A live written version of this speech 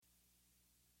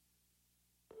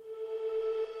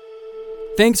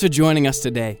Thanks for joining us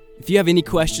today. If you have any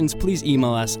questions, please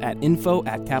email us at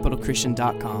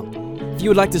info@capitalchristian.com. If you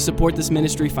would like to support this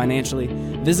ministry financially,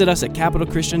 visit us at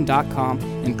capitalchristian.com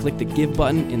and click the Give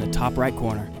button in the top right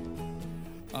corner.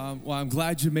 Well, I'm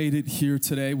glad you made it here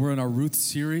today. We're in our Ruth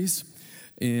series,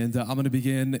 and I'm going to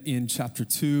begin in chapter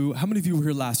 2. How many of you were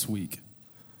here last week?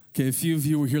 Okay, a few of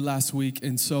you were here last week,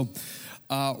 and so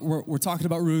we're talking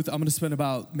about Ruth. I'm going to spend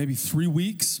about maybe 3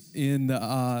 weeks in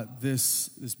this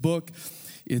book.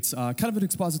 It's kind of an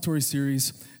expository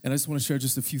series, and I just want to share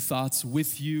just a few thoughts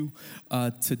with you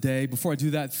today. Before I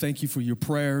do that, thank you for your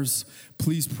prayers.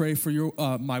 Please pray for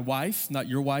my wife, not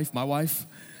your wife, my wife.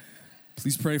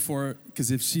 Please pray for her,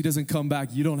 because if she doesn't come back,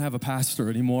 you don't have a pastor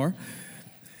anymore.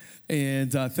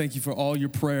 And thank you for all your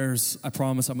prayers. I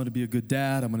promise I'm going to be a good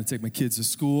dad. I'm going to take my kids to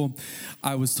school.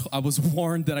 I was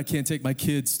warned that I can't take my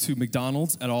kids to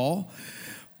McDonald's at all,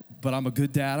 but I'm a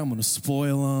good dad. I'm going to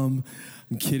spoil them.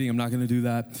 I'm kidding. I'm not going to do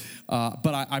that.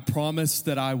 But I promised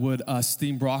that I would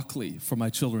steam broccoli for my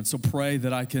children. So pray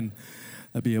that I can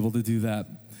be able to do that.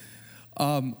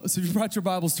 So if you brought your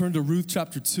Bibles, turn to Ruth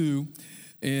chapter 2.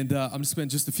 And I'm going to spend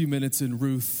just a few minutes in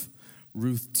Ruth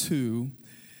 2.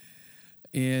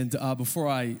 And before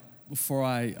I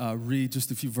read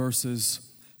just a few verses,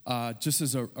 just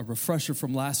as a refresher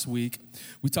from last week,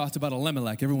 we talked about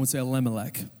Elimelech. Everyone say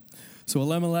Elimelech. So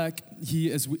Elimelech,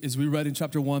 as we read in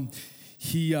chapter 1,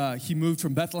 he moved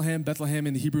from Bethlehem. Bethlehem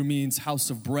in the Hebrew means house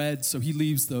of bread. So he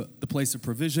leaves the place of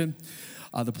provision,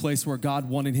 the place where God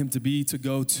wanted him to be, to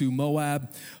go to Moab.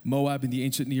 Moab in the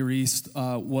ancient Near East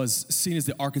was seen as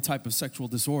the archetype of sexual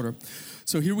disorder.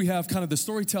 So here we have kind of the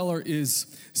storyteller is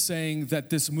saying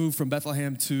that this move from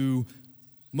Bethlehem to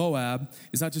Moab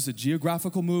is not just a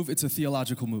geographical move, it's a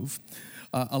theological move.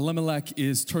 Elimelech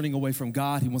is turning away from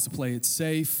God. He wants to play it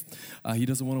safe. He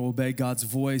doesn't want to obey God's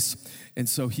voice. And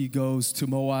so he goes to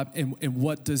Moab. And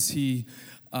what does he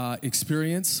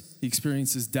experience? He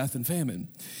experiences death and famine.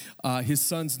 His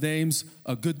son's names,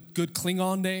 good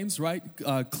Klingon names, right?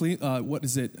 What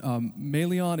is it?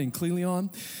 Melion and Clelion.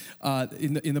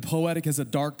 In the poetic, has a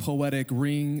dark poetic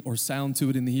ring or sound to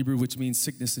it in the Hebrew, which means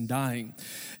sickness and dying.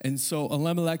 And so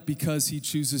Elimelech, because he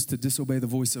chooses to disobey the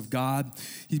voice of God,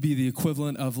 he'd be the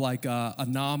equivalent of like a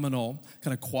nominal,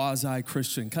 kind of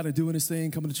quasi-Christian, kind of doing his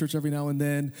thing, coming to church every now and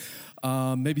then,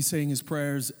 maybe saying his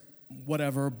prayers,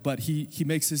 whatever, but he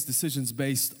makes his decisions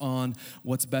based on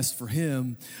what's best for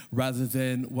him rather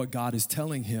than what God is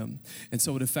telling him. And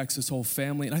so it affects his whole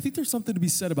family. And I think there's something to be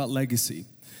said about legacy.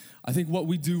 I think what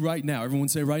we do right now, everyone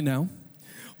say right now,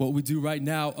 what we do right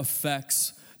now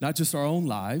affects not just our own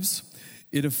lives,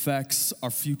 it affects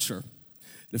our future.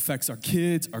 It affects our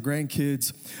kids, our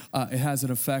grandkids. It has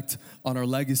an effect on our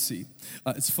legacy.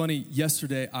 It's funny,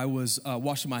 yesterday I was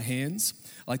washing my hands.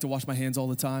 I like to wash my hands all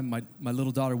the time. My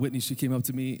little daughter, Whitney, she came up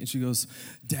to me and she goes,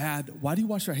 "Dad, why do you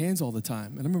wash your hands all the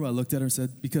time?" And I remember I looked at her and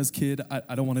said, "Because, kid,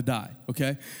 I don't want to die,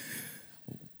 okay?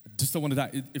 I just don't want to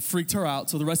die." It freaked her out,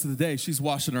 so the rest of the day she's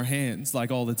washing her hands like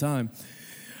all the time.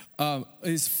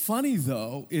 It's funny,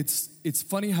 though. It's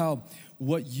funny how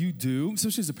what you do,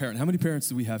 especially as a parent, how many parents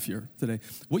do we have here today?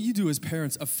 What you do as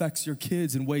parents affects your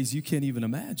kids in ways you can't even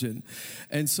imagine.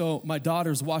 And so my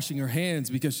daughter's washing her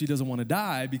hands because she doesn't want to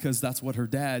die, because that's what her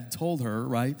dad told her,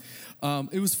 right?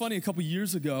 It was funny, a couple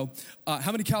years ago,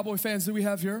 how many Cowboy fans do we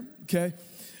have here? Okay.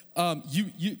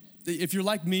 If you're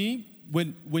like me,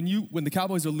 when the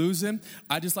Cowboys are losing,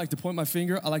 I just like to point my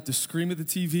finger. I like to scream at the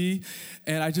TV,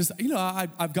 and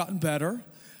I've gotten better.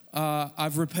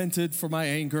 I've repented for my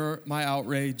anger, my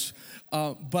outrage.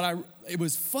 But it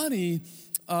was funny,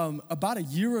 about a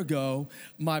year ago,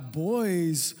 my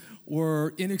boys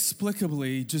were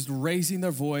inexplicably just raising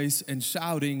their voice and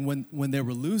shouting when they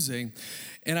were losing.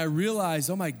 And I realized,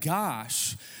 oh my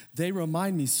gosh, they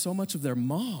remind me so much of their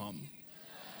mom.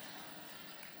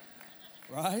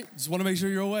 Right? Just want to make sure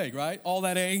you're awake, right? All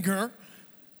that anger,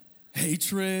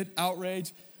 hatred,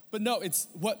 outrage. But no, it's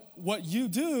what you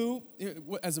do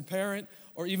as a parent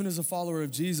or even as a follower of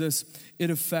Jesus, it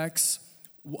affects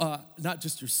not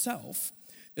just yourself.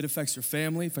 It affects your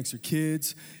family, it affects your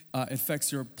kids, it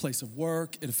affects your place of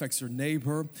work, it affects your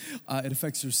neighbor, it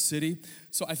affects your city.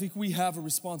 So I think we have a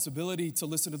responsibility to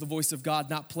listen to the voice of God,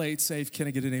 not play it safe. Can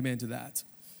I get an amen to that?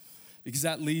 Because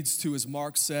that leads to, as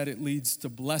Mark said, it leads to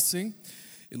blessing.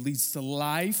 It leads to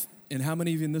life. And how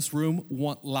many of you in this room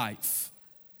want life?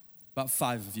 About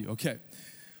 5 of you, okay.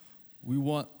 We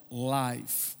want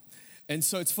life. And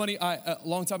so it's funny, a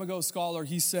long time ago, a scholar,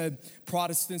 he said,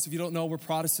 Protestants, if you don't know, we're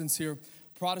Protestants here.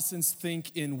 Protestants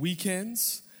think in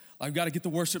weekends. I've got to get the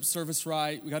worship service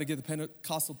right. We got to get the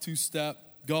Pentecostal two-step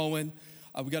going.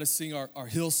 we got to sing our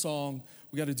hill song.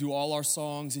 We got to do all our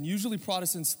songs. And usually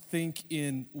Protestants think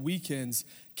in weekends.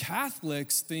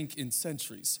 Catholics think in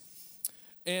centuries.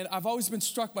 And I've always been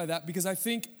struck by that because I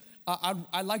think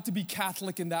I like to be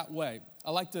Catholic in that way.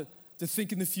 I like to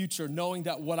think in the future, knowing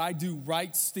that what I do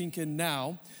right stinking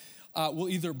now will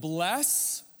either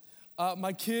bless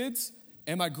my kids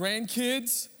and my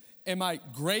grandkids and my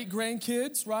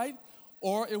great-grandkids, right?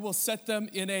 Or it will set them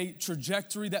in a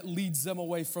trajectory that leads them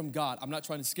away from God. I'm not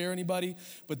trying to scare anybody,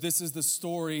 but this is the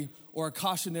story or a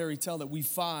cautionary tale that we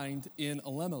find in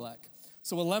Elimelech.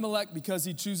 So Elimelech, because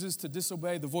he chooses to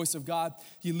disobey the voice of God,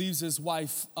 he leaves his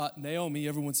wife, Naomi,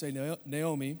 everyone say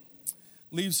Naomi,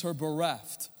 leaves her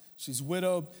bereft. She's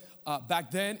widowed. Back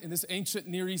then, in this ancient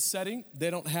Near East setting, they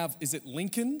don't have, is it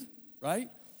Lincolned, right?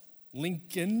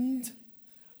 Lincolned.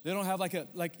 They don't have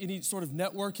like any sort of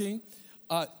networking.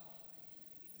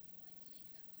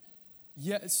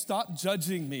 Yeah, stop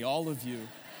judging me, all of you.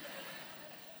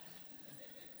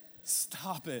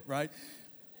 Stop it, right?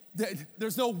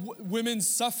 There's no women's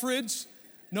suffrage,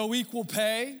 no equal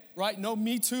pay, right? No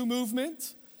Me Too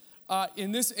movement.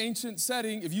 In this ancient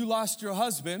setting, if you lost your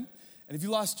husband and if you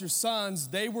lost your sons,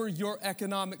 they were your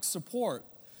economic support.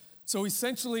 So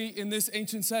essentially, in this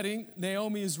ancient setting,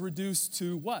 Naomi is reduced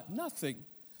to what? Nothing.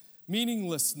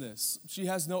 Meaninglessness. She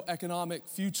has no economic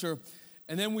future.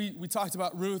 And then we talked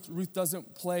about Ruth. Ruth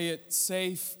doesn't play it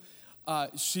safe.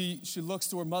 She looks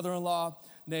to her mother-in-law.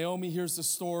 Naomi hears the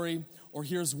story or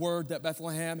hears word that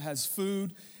Bethlehem has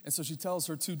food. And so she tells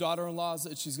her two daughter-in-laws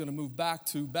that she's going to move back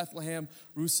to Bethlehem.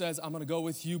 Ruth says, I'm going to go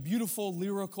with you. Beautiful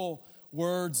lyrical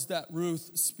words that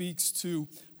Ruth speaks to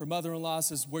her mother-in-law.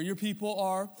 Says, where your people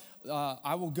are,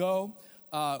 I will go.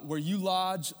 Where you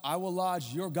lodge, I will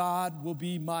lodge. Your God will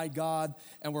be my God.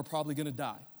 And we're probably going to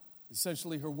die.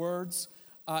 Essentially her words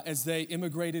as they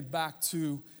immigrated back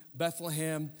to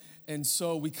Bethlehem. And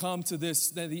so we come to this,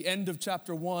 the end of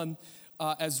chapter 1,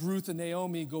 as Ruth and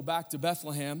Naomi go back to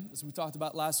Bethlehem, as we talked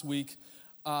about last week,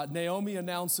 Naomi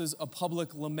announces a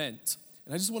public lament.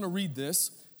 And I just want to read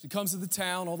this. She comes to the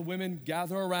town, all the women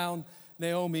gather around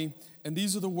Naomi, and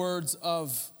these are the words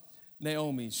of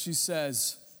Naomi. She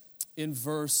says in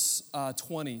verse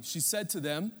 20, she said to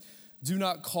them, do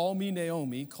not call me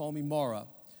Naomi, call me Mara.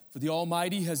 For the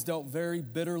Almighty has dealt very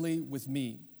bitterly with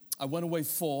me. I went away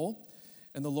full,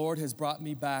 and the Lord has brought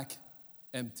me back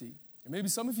empty. And maybe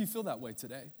some of you feel that way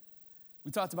today.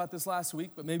 We talked about this last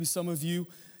week, but maybe some of you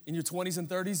in your 20s and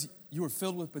 30s, you were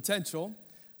filled with potential.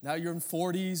 Now you're in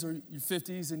 40s or your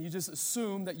 50s, and you just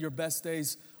assume that your best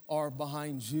days are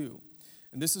behind you.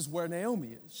 And this is where Naomi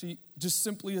is. She just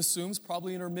simply assumes,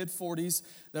 probably in her mid-40s,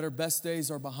 that her best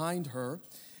days are behind her.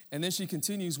 And then she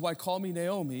continues, why call me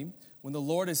Naomi when the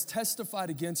Lord has testified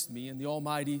against me and the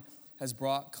Almighty has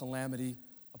brought calamity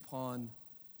upon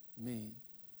me.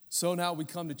 So now we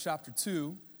come to chapter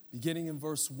 2, beginning in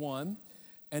verse 1.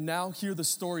 And now here the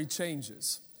story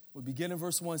changes. We begin in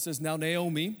verse 1. It says, now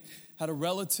Naomi had a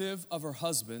relative of her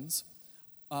husband's,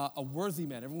 a worthy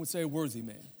man. Everyone would say a worthy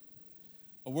man.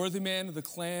 A worthy man of the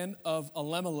clan of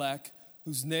Elimelech,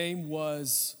 whose name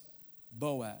was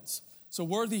Boaz. So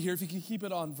worthy here, if you can keep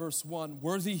it on verse 1,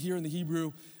 worthy here in the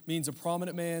Hebrew means a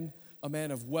prominent man, a man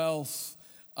of wealth,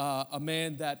 a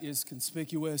man that is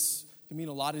conspicuous. It can mean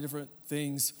a lot of different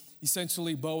things.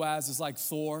 Essentially, Boaz is like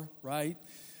Thor, right?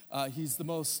 He's the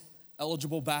most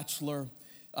eligible bachelor.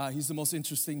 He's the most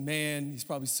interesting man. He's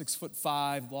probably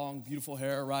 6'5", long, beautiful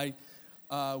hair, right?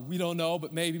 We don't know,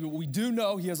 but maybe. But we do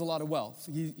know he has a lot of wealth.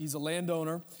 He's a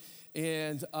landowner.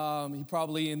 And he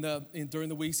probably during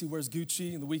the weeks he wears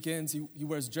Gucci. In the weekends he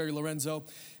wears Jerry Lorenzo.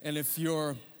 And if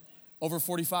you're over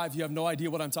 45, you have no idea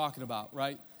what I'm talking about,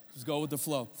 right? Just go with the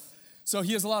flow. So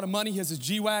he has a lot of money. He has his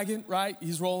G-Wagon, right?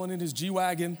 He's rolling in his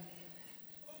G-Wagon.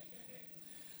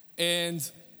 And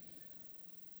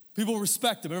people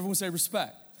respect him. Everyone say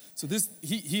respect. So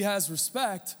he has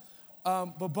respect.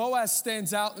 But Boaz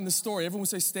stands out in the story. Everyone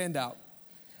say stand out.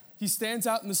 He stands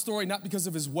out in the story not because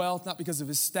of his wealth, not because of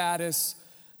his status,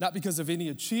 not because of any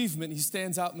achievement. He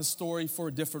stands out in the story for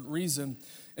a different reason.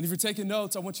 And if you're taking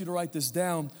notes, I want you to write this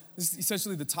down. This is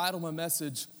essentially the title of my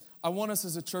message. I want us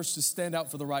as a church to stand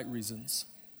out for the right reasons.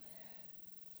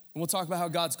 And we'll talk about how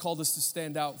God's called us to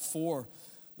stand out for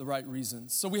the right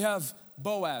reasons. So we have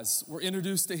Boaz. We're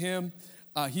introduced to him.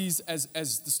 He's, as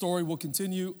the story will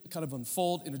continue, kind of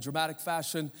unfold in a dramatic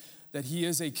fashion, that he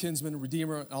is a kinsman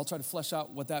redeemer. And I'll try to flesh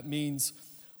out what that means.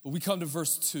 But we come to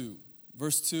verse 2.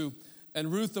 Verse 2,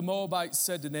 and Ruth the Moabite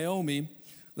said to Naomi,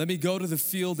 let me go to the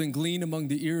field and glean among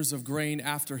the ears of grain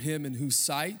after him in whose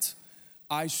sight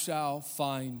I shall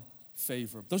find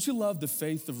favor. Don't you love the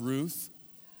faith of Ruth?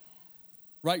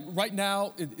 Right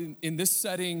now, in this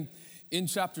setting, in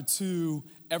chapter 2,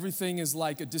 everything is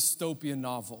like a dystopian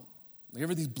novel. Like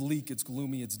everything's bleak, it's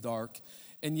gloomy, it's dark.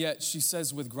 And yet she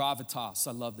says with gravitas,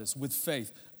 I love this, with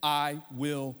faith, I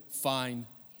will find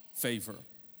favor.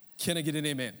 Can I get an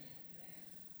amen?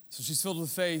 So she's filled with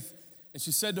faith, and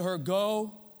she said to her,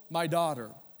 go, my daughter.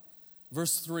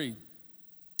 Verse 3.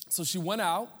 So she went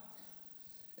out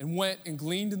and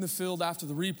gleaned in the field after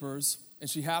the reapers, and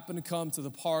she happened to come to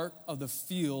the part of the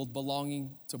field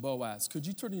belonging to Boaz. Could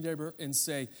you turn to your neighbor and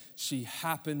say, she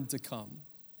happened to come?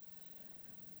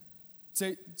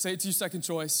 Say it to your second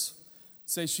choice.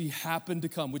 Say, she happened to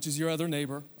come, which is your other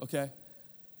neighbor, okay?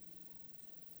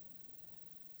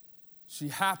 She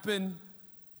happened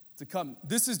to come.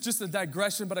 This is just a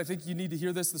digression, but I think you need to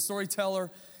hear this. The storyteller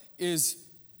is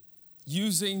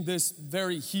using this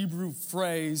very Hebrew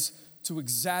phrase to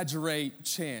exaggerate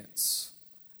chance.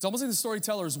 It's almost like the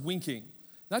storyteller is winking.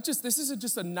 This isn't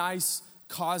just a nice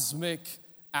cosmic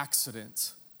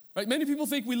accident, right? Many people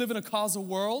think we live in a causal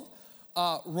world,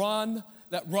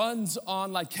 that runs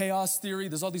on like chaos theory.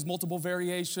 There's all these multiple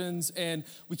variations and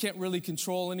we can't really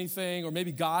control anything, or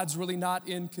maybe God's really not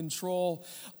in control.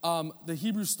 The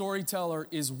Hebrew storyteller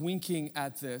is winking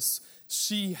at this.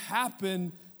 She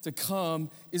happened to come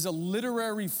is a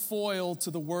literary foil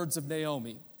to the words of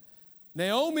Naomi.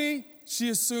 Naomi, she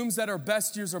assumes that her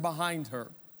best years are behind her.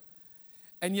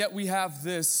 And yet we have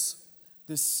this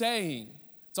saying.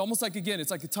 It's almost like, again,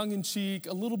 it's like a tongue-in-cheek,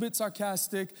 a little bit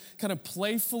sarcastic, kind of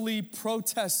playfully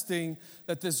protesting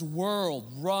that this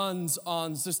world runs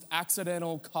on just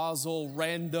accidental, causal,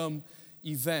 random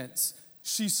events.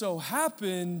 She so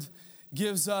happened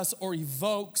gives us or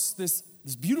evokes this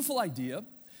beautiful idea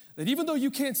that even though you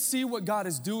can't see what God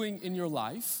is doing in your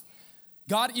life,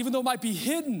 God, even though it might be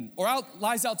hidden or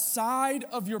lies outside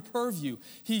of your purview,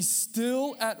 He's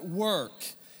still at work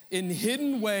in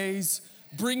hidden ways,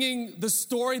 bringing the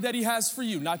story that He has for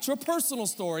you, not your personal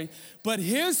story, but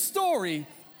His story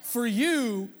for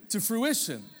you to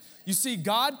fruition. You see,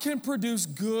 God can produce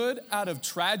good out of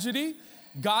tragedy.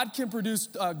 God can produce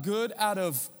good out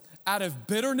of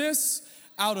bitterness,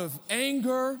 out of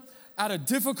anger, out of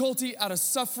difficulty, out of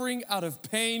suffering, out of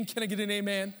pain. Can I get an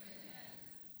amen?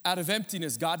 Out of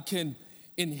emptiness. God can,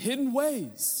 in hidden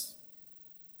ways.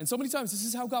 And so many times, this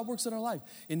is how God works in our life.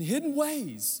 In hidden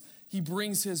ways, He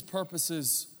brings His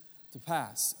purposes to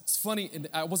pass. It's funny, and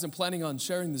I wasn't planning on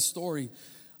sharing this story,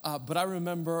 but I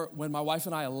remember when my wife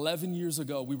and I, 11 years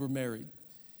ago, we were married.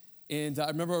 And I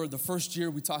remember the first year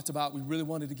we talked about we really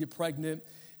wanted to get pregnant,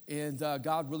 and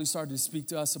God really started to speak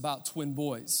to us about twin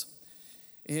boys.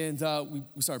 And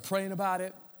we started praying about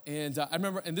it. And I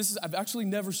remember, and I've actually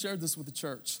never shared this with the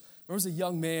church. I was a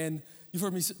young man. You've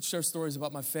heard me share stories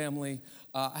about my family.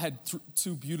 I had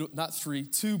two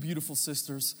beautiful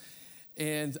sisters.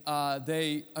 And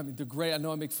they're great. I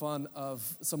know I make fun of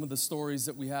some of the stories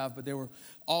that we have, but they were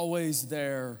always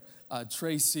there.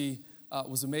 Tracy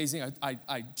was amazing.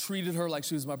 I treated her like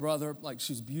she was my brother, like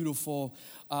she was beautiful,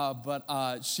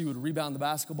 but she would rebound the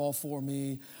basketball for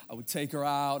me. I would take her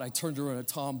out. I turned her into a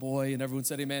tomboy, and everyone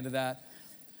said amen to that.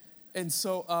 And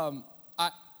so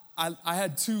I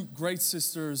had two great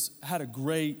sisters, had a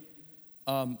great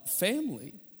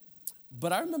family.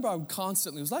 But I remember I would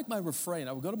constantly, it was like my refrain.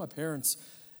 I would go to my parents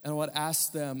and I would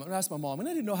ask them, I would ask my mom, and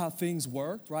I didn't know how things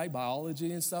worked, right?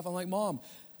 Biology and stuff. I'm like, Mom,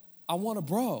 I want a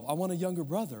bro. I want a younger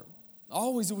brother.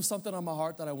 Always it was something on my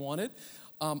heart that I wanted.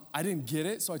 I didn't get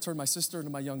it, so I turned my sister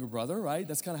into my younger brother, right?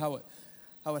 That's kind of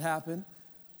how it happened.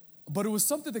 But it was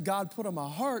something that God put on my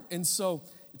heart. And so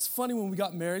it's funny when we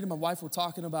got married and my wife were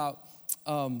talking about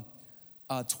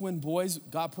twin boys,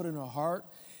 God put in our heart.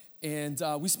 And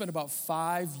we spent about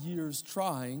 5 years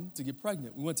trying to get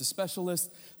pregnant. We went to specialists.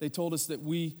 They told us that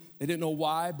they didn't know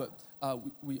why, but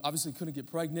we obviously couldn't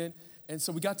get pregnant. And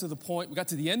so we got to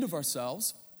the end of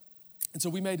ourselves. And so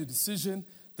we made a decision,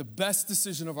 the best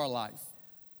decision of our life.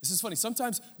 This is funny.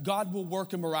 Sometimes God will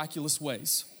work in miraculous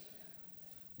ways.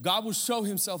 God will show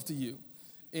Himself to you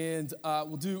and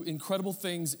will do incredible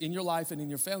things in your life and in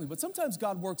your family. But sometimes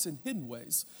God works in hidden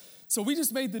ways. So we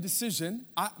just made the decision.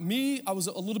 I was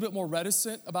a little bit more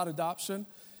reticent about adoption.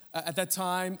 At that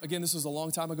time, again, this was a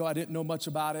long time ago. I didn't know much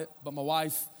about it. But my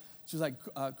wife, she was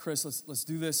like, Chris, let's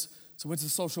do this. So we went to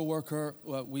the social worker.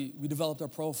 We developed our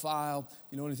profile. If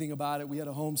you know anything about it, we had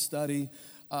a home study.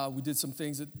 We did some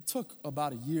things. It took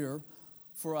about a year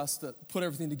for us to put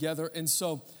everything together. And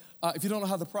so if you don't know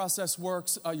how the process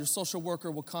works, your social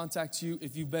worker will contact you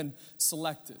if you've been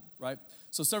selected, right?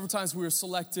 So several times we were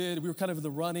selected. We were kind of in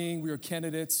the running. We were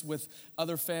candidates with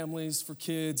other families for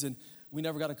kids, and we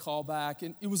never got a call back.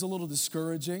 And it was a little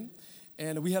discouraging.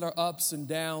 And we had our ups and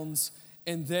downs.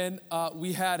 And then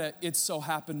we had a It So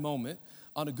Happened moment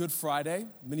on a Good Friday.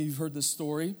 Many of you have heard this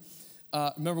story.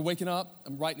 Remember waking up,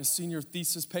 I'm writing a senior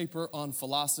thesis paper on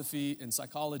philosophy and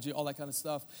psychology, all that kind of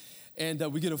stuff. And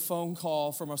we get a phone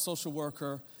call from our social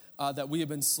worker that we had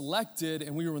been selected,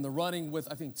 and we were in the running with,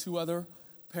 I think, 2 other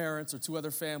parents or 2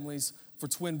 other families for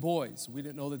twin boys. We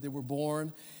didn't know that they were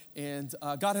born. And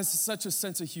God has such a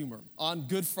sense of humor. On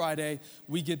Good Friday,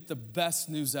 we get the best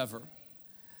news ever.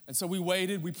 And so we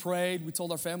waited, we prayed, we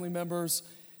told our family members,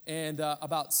 and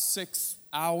about 6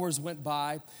 hours went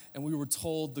by, and we were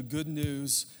told the good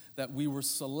news that we were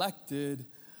selected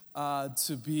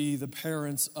to be the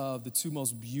parents of the 2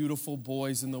 most beautiful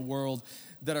boys in the world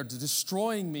that are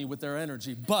destroying me with their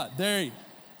energy. But they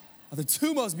are the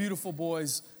 2 most beautiful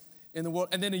boys in the world.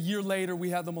 And then a year later, we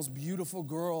have the most beautiful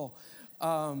girl,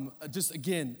 just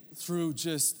again, through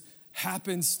just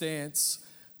happenstance,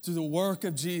 through the work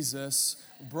of Jesus,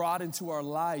 brought into our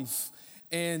life.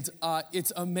 And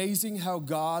it's amazing how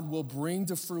God will bring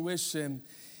to fruition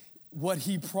what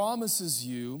he promises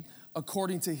you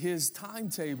according to his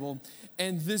timetable.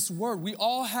 And this word, we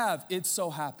all have it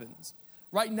so happens.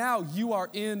 Right now, you are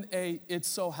in a it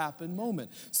so happened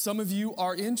moment. Some of you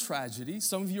are in tragedy.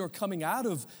 Some of you are coming out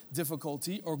of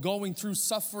difficulty or going through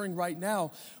suffering right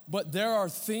now. But there are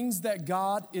things that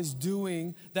God is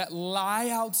doing that lie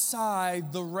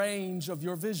outside the range of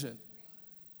your vision.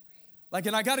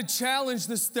 And I got to challenge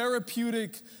this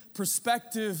therapeutic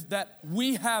perspective that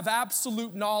we have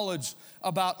absolute knowledge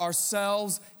about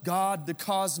ourselves, God, the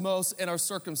cosmos, and our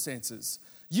circumstances.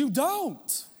 You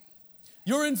don't.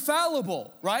 You're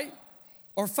infallible, right?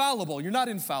 Or fallible. You're not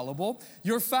infallible.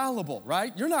 You're fallible,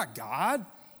 right? You're not God.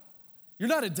 You're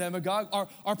not a demagogue.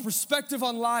 Our perspective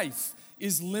on life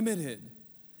is limited.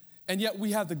 And yet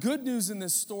we have the good news in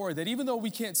this story that even though we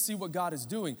can't see what God is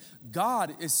doing,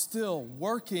 God is still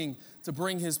working to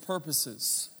bring his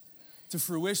purposes to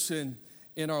fruition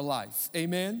in our life.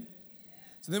 Amen?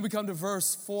 So then we come to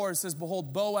verse 4. It says,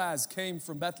 "Behold, Boaz came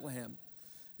from Bethlehem,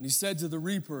 and he said to the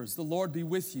reapers, 'The Lord be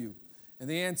with you.' And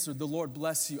they answered, 'The Lord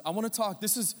bless you.'" I want to talk,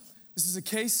 this is a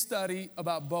case study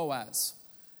about Boaz.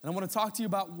 And I want to talk to you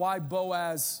about why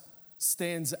Boaz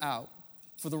stands out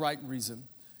for the right reason.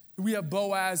 We have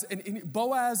Boaz, and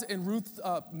Boaz and Ruth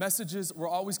messages were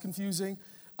always confusing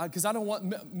because I don't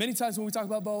want, many times when we talk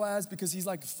about Boaz, because he's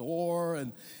like Thor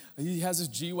and he has his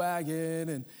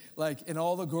G-Wagon and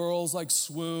all the girls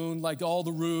swoon, all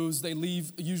the Ruths, they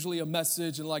leave usually a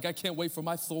message and I can't wait for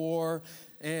my Thor,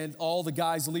 and all the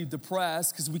guys leave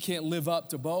depressed because we can't live up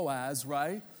to Boaz,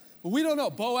 right? But we don't know.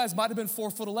 Boaz might have been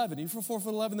 4'11". Even for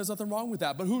 4'11", there's nothing wrong with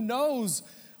that. But who knows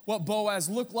what Boaz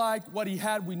looked like, what he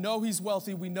had. We know he's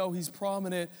wealthy. We know he's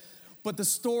prominent. But the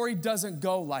story doesn't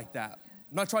go like that.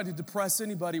 I'm not trying to depress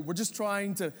anybody. We're just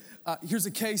trying to, here's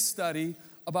a case study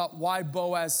about why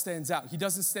Boaz stands out. He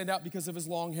doesn't stand out because of his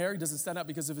long hair. He doesn't stand out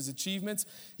because of his achievements.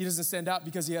 He doesn't stand out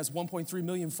because he has 1.3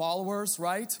 million followers,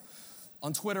 right?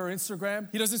 On Twitter or Instagram.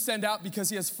 He doesn't stand out because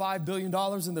he has $5 billion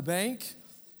in the bank.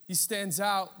 He stands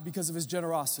out because of his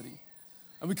generosity.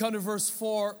 And we come to verse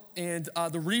 4, and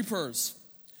the reapers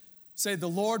say, "The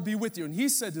Lord be with you." And he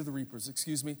said to the reapers,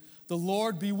 "The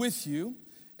Lord be with you."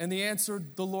 And they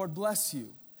answered, "The Lord bless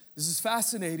you." This is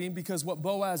fascinating because what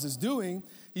Boaz is doing,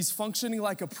 he's functioning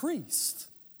like a priest.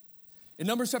 In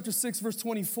Numbers chapter 6, verse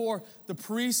 24, the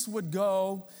priests would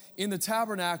go in the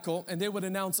tabernacle and they would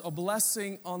announce a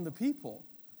blessing on the people.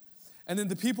 And then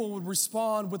the people would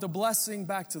respond with a blessing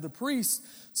back to the priest.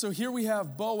 So here we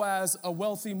have Boaz, a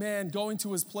wealthy man, going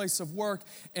to his place of work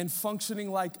and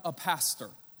functioning like a pastor.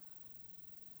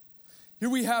 Here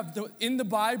we have, in the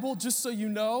Bible, just so you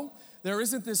know, there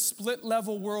isn't this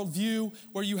split-level worldview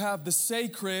where you have the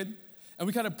sacred and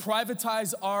we kind of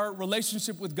privatize our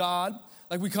relationship with God.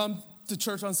 We come to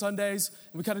church on Sundays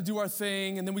and we kind of do our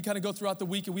thing, and then we kind of go throughout the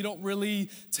week and we don't really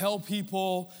tell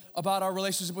people about our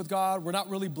relationship with God. We're not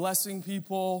really blessing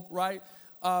people, right?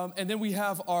 And then we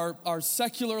have our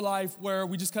secular life where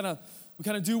we just kind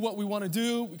of do what we want to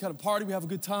do. We kind of party, we have a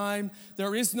good time.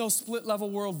 There is no split-level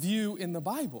worldview in the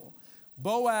Bible.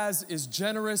 Boaz is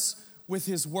generous with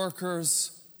his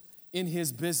workers in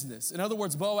his business. In other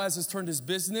words, Boaz has turned his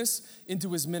business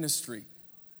into his ministry.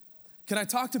 Can I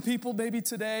talk to people maybe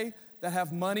today that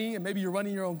have money, and maybe you're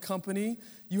running your own company?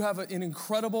 You have an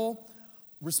incredible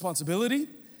responsibility,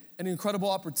 an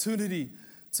incredible opportunity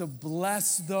to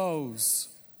bless those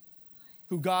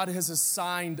who God has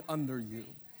assigned under you.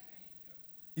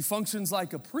 He functions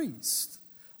like a priest.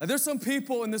 There's some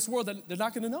people in this world that they're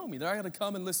not going to know me. They're not going to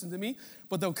come and listen to me,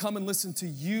 but they'll come and listen to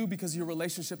you because of your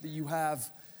relationship that you have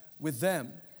with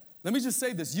them. Let me just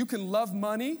say this. You can love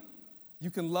money.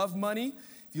 You can love money.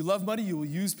 If you love money, you will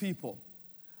use people.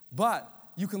 But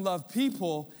you can love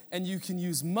people and you can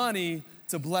use money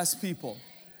to bless people.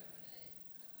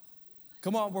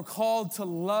 Come on, we're called to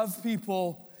love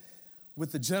people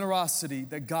with the generosity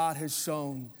that God has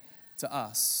shown to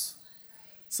us.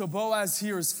 So Boaz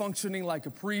here is functioning like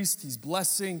a priest. He's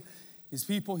blessing his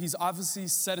people. He's obviously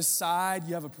set aside.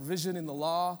 You have a provision in the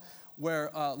law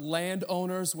where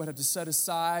landowners would have to set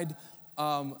aside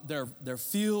their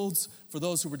fields for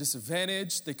those who were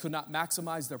disadvantaged. They could not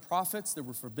maximize their profits. They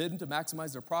were forbidden to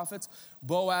maximize their profits.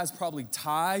 Boaz probably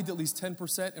tithed at least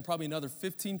 10% and probably another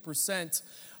 15%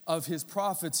 of his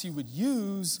profits he would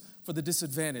use for the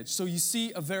disadvantaged. So you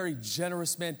see a very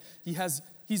generous man.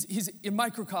 He's in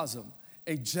microcosm,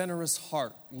 a generous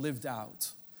heart lived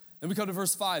out. Then we come to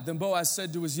verse 5. Then Boaz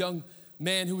said to his young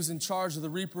man who was in charge of the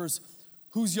reapers,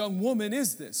 whose young woman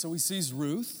is this? So he sees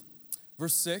Ruth.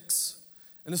 Verse 6.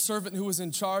 And the servant who was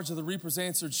in charge of the reapers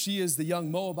answered, she is the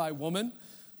young Moabite woman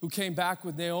who came back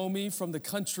with Naomi from the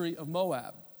country of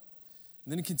Moab.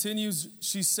 And then he continues,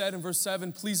 she said in verse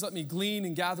 7, please let me glean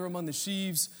and gather among the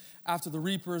sheaves after the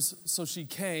reapers. So she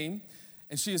came,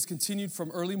 and she has continued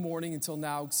from early morning until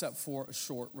now, except for a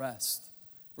short rest.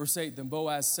 Verse 8, then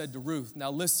Boaz said to Ruth, now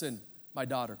listen, my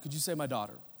daughter. Could you say my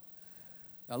daughter?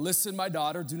 Now listen, my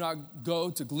daughter, do not go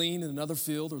to glean in another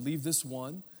field or leave this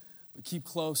one, but keep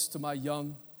close to my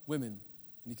young women.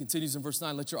 And he continues in verse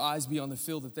 9, let your eyes be on the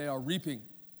field that they are reaping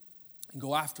and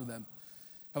go after them.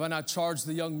 Have I not charged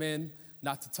the young men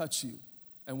not to touch you?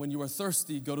 And when you are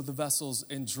thirsty, go to the vessels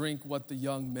and drink what the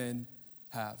young men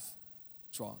have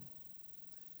drawn.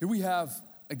 Here we have,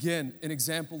 again, an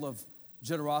example of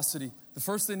generosity. The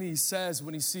first thing he says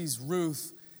when he sees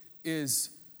Ruth is,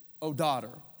 oh,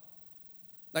 daughter.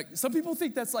 Like, some people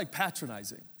think that's like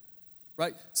patronizing,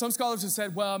 right? Some scholars have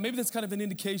said, well, maybe that's kind of an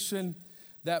indication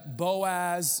that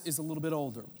Boaz is a little bit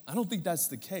older. I don't think that's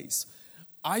the case.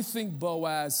 I think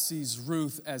Boaz sees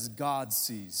Ruth as God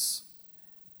sees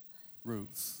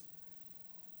Ruth.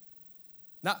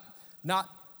 Not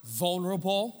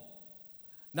vulnerable,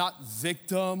 not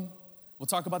victim. We'll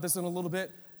talk about this in a little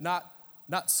bit. Not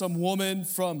some woman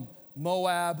from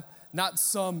Moab, not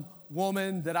some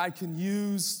woman that I can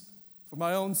use for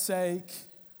my own sake,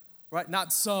 right?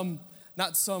 Not some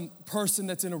person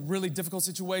that's in a really difficult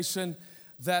situation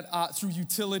that through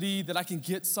utility that I can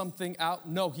get something out.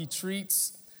 No, he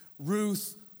treats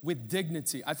Ruth with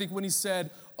dignity. I think when he said,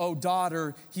 oh,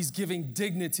 daughter, he's giving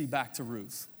dignity back to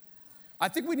Ruth. I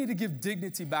think we need to give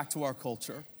dignity back to our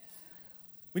culture.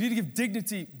 We need to give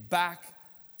dignity back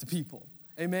to people.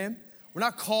 Amen? We're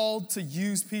not called to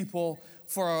use people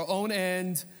for our own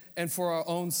end and for our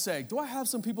own sake. Do I have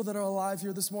some people that are alive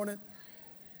here this morning?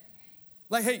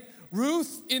 Like, hey,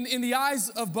 Ruth, in the eyes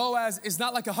of Boaz, is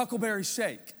not like a Huckleberry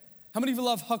shake. How many of you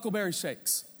love Huckleberry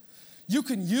shakes? You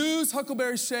can use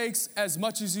Huckleberry shakes as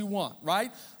much as you want,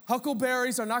 right?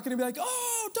 Huckleberries are not going to be like,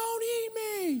 oh, don't eat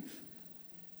me,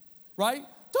 right?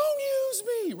 Don't use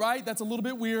me, right? That's a little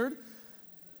bit weird.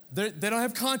 They don't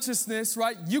have consciousness,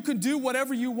 right? You can do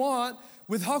whatever you want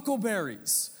with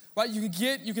huckleberries, right?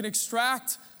 You can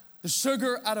extract the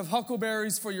sugar out of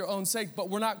huckleberries for your own sake, but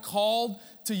we're not called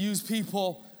to use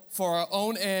people for our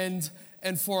own end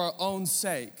and for our own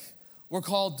sake. We're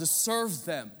called to serve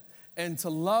them and to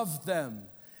love them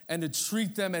and to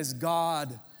treat them as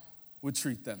God would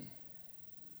treat them.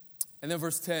 And then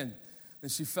verse 10, then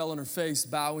she fell on her face,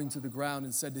 bowing to the ground,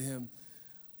 and said to him,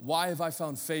 why have I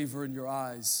found favor in your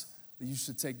eyes that you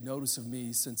should take notice of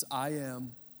me, since I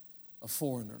am a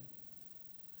foreigner?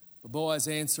 But Boaz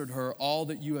answered her, all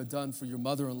that you have done for your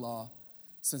mother-in-law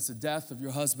since the death of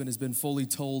your husband has been fully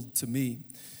told to me,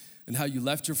 and how you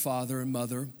left your father and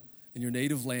mother in your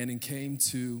native land and came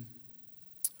to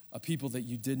a people that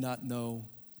you did not know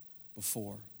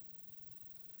before.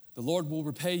 The Lord will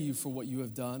repay you for what you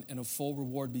have done, and a full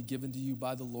reward be given to you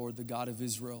by the Lord, the God of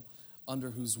Israel, under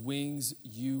whose wings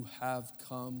you have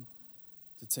come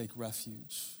to take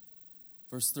refuge.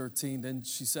 Verse 13, then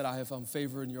she said, I have found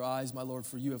favor in your eyes, my Lord,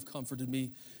 for you have comforted me,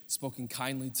 spoken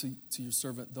kindly to your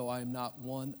servant, though I am not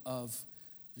one of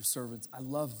your servants. I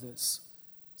love this.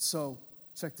 So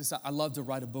check this out. I'd love to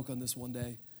write a book on this one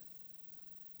day.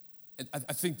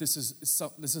 I think this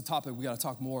is a topic we got to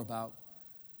talk more about.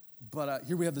 But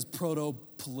here we have this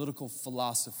proto-political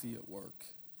philosophy at work.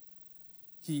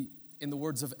 In the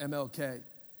words of MLK,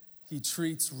 he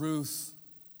treats Ruth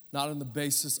not on the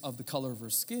basis of the color of her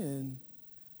skin,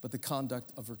 but the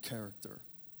conduct of her character.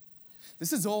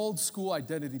 This is old school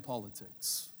identity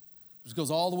politics, which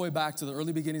goes all the way back to the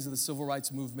early beginnings of the civil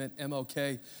rights movement,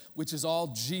 MLK, which is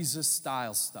all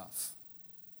Jesus-style stuff.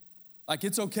 Like,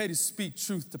 it's okay to speak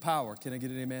truth to power. Can I get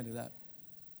an amen to that?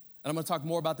 And I'm going to talk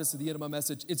more about this at the end of my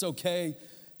message. It's okay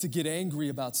to get angry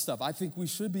about stuff. I think we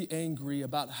should be angry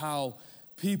about how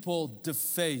people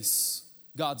deface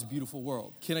God's beautiful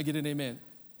world. Can I get an amen?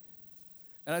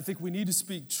 And I think we need to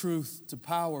speak truth to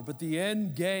power. But the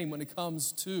end game when it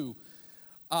comes to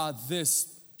this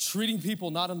treating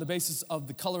people not on the basis of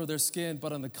the color of their skin,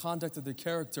 but on the conduct of their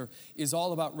character is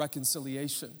all about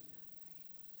reconciliation.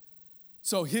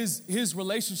 So his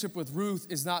relationship with Ruth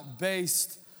is not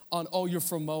based on, oh, you're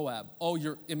from Moab, oh,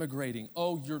 you're immigrating,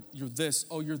 oh, you're this,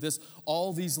 oh, you're this,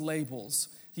 all these labels.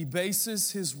 He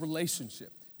bases his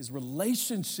relationship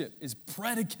is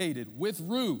predicated with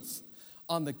Ruth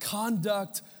on the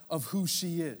conduct of who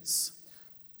she is.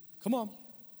 Come on.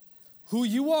 Who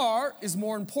you are is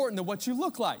more important than what you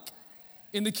look like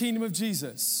in the kingdom of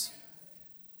Jesus.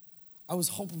 I was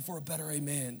hoping for a better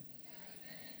amen.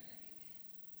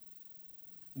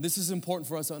 And this is important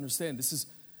for us to understand. This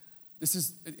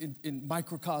is in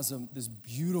microcosm, this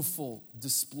beautiful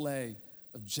display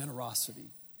of generosity.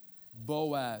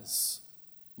 Boaz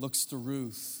looks to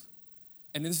Ruth.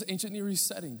 And in this ancient Near East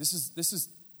setting, this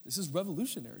is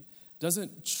revolutionary.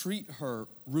 Doesn't treat her,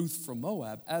 Ruth from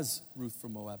Moab, as Ruth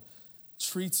from Moab.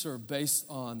 Treats her based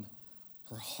on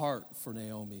her heart for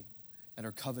Naomi and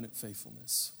her covenant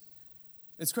faithfulness.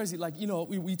 It's crazy. Like,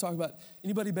 we talk about,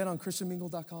 anybody been on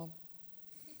ChristianMingle.com?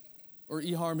 Or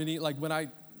eHarmony? Like when I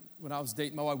was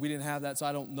dating my wife, we didn't have that, so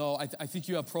I don't know. I think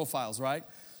you have profiles, right?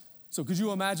 So could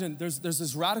you imagine there's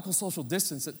this radical social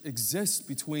distance that exists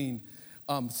between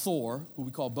Thor, who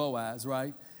we call Boaz,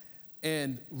 right,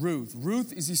 and Ruth.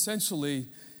 Ruth is essentially,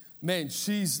 man,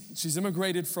 she's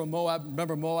immigrated from Moab.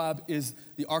 Remember, Moab is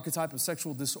the archetype of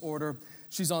sexual disorder.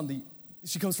 She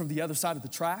comes from the other side of the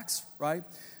tracks, right?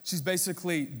 She's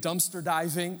basically dumpster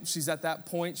diving. She's at that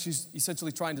point, she's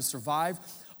essentially trying to survive.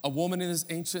 A woman in this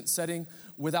ancient setting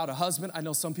without a husband. I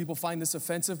know some people find this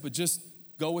offensive, but just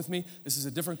go with me. This is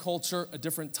a different culture, a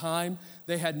different time.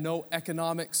 They had no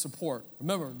economic support.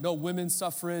 Remember, no women's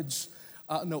suffrage,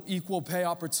 no equal pay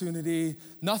opportunity,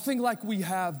 nothing like we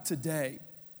have today.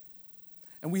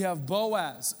 And we have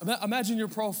Boaz. Imagine your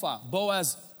profile.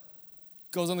 Boaz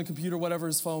goes on the computer, whatever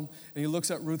his phone, and he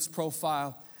looks at Ruth's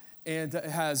profile, and it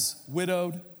has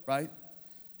widowed, right?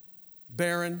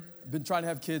 Barren, been trying to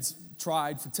have kids,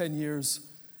 tried for 10 years,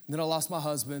 and then I lost my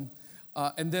husband.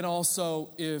 And then also,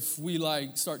 if we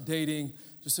start dating,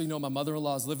 just so you know, my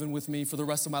mother-in-law is living with me for the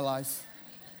rest of my life.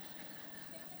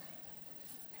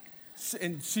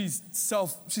 And she's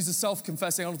a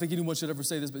self-confessing, I don't think anyone should ever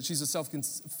say this, but she's a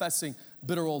self-confessing,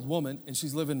 bitter old woman, and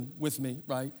she's living with me,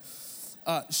 right?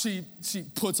 She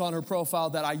puts on her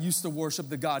profile that I used to worship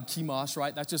the god Chemosh,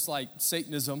 right? That's just like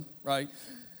Satanism, right?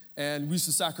 And we used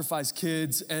to sacrifice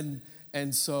kids, and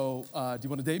so, do you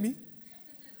want to date me?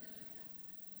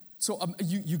 So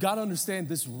you got to understand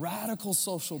this radical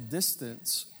social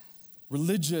distance,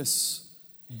 religious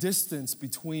distance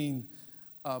between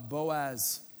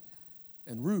Boaz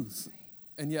and Ruth.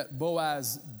 And yet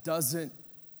Boaz doesn't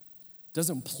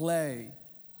play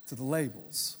to the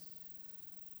labels.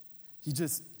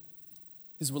 His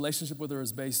relationship with her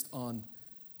is based on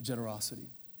generosity.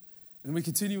 And we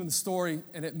continue in the story,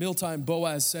 and at mealtime,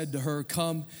 Boaz said to her,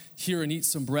 "Come here and eat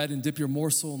some bread and dip your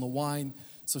morsel in the wine."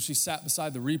 So she sat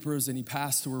beside the reapers, and he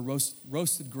passed to her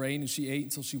roasted grain, and she ate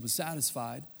until she was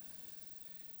satisfied.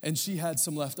 And she had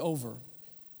some left over.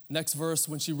 Next verse,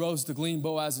 when she rose to glean,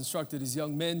 Boaz instructed his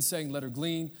young men, saying, "Let her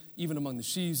glean, even among the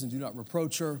sheaves, and do not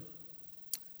reproach her.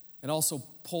 And also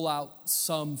pull out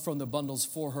some from the bundles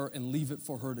for her, and leave it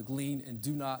for her to glean, and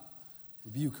do not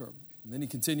rebuke her." And then he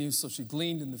continues, so she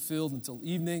gleaned in the field until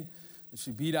evening, and she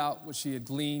beat out what she had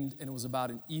gleaned, and it was about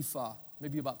an ephah,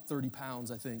 maybe about 30 pounds,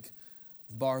 I think,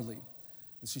 of barley.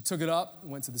 And she took it up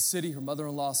and went to the city. Her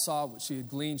mother-in-law saw what she had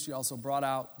gleaned. She also brought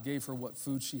out, gave her what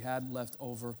food she had left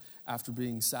over after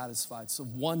being satisfied. So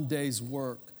one day's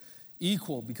work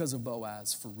equal, because of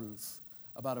Boaz, for Ruth,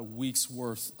 about a week's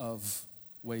worth of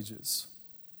wages.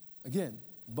 Again,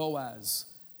 Boaz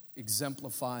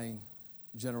exemplifying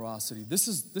generosity. This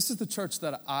is the church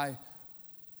that I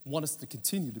want us to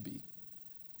continue to be.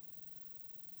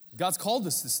 God's called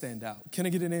us to stand out. Can I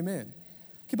get an amen?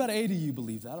 Okay, about 80 of you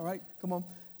believe that, all right? Come on.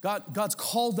 God's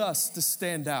called us to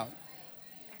stand out.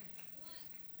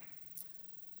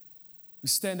 We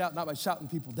stand out not by shouting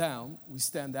people down. We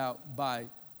stand out by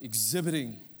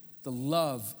exhibiting the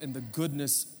love and the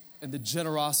goodness and the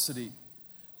generosity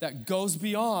that goes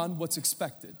beyond what's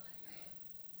expected.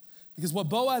 Because what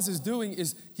Boaz is doing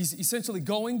is he's essentially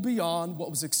going beyond what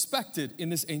was expected in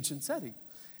this ancient setting.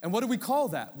 And what do we call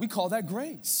that? We call that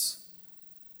grace.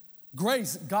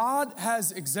 Grace. God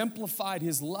has exemplified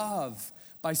his love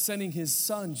by sending his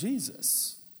son,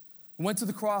 Jesus. He went to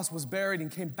the cross, was buried, and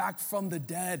came back from the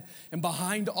dead. And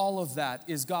behind all of that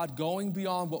is God going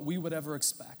beyond what we would ever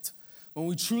expect. When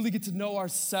we truly get to know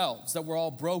ourselves, that we're all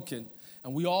broken,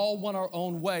 and we all want our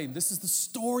own way. This is the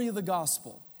story of the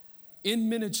gospel in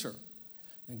miniature.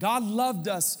 And God loved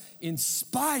us in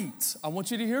spite. I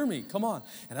want you to hear me. Come on.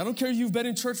 And I don't care if you've been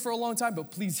in church for a long time, but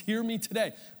please hear me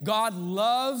today. God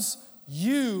loves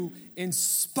you in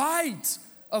spite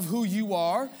of who you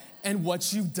are and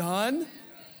what you've done.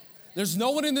 There's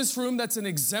no one in this room that's an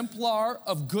exemplar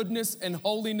of goodness and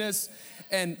holiness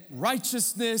and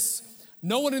righteousness.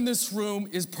 No one in this room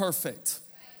is perfect.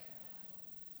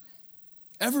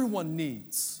 Everyone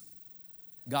needs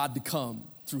God to come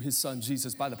through his son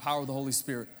Jesus by the power of the Holy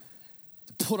Spirit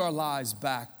to put our lives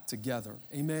back together.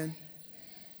 Amen?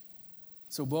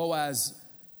 So Boaz,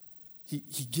 he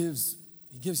gives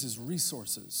his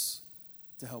resources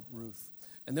to help Ruth.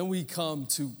 And then we come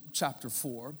to chapter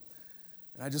 4.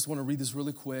 And I just want to read this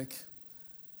really quick.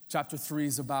 Chapter 3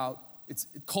 is about, it's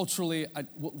culturally,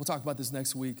 we'll talk about this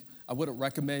next week. I wouldn't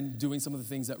recommend doing some of the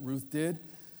things that Ruth did.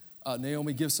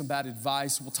 Naomi gives some bad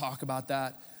advice. We'll talk about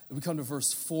that. We come to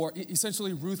verse 4.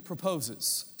 Essentially, Ruth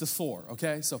proposes to 4,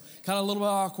 okay? So kind of a little bit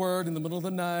awkward in the middle of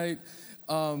the night.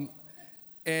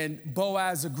 And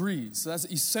Boaz agrees. So that's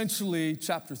essentially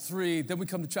chapter 3. Then we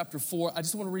come to chapter 4. I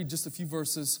just want to read just a few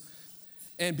verses.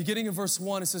 And beginning in verse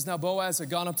 1, it says, Now Boaz had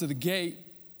gone up to the gate,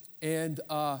 and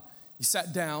he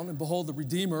sat down, and behold, the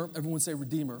Redeemer, everyone say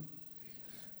Redeemer.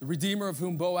 The Redeemer of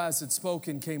whom Boaz had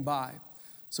spoken came by.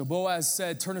 So Boaz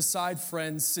said, Turn aside,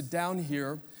 friends, sit down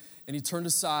here. And he turned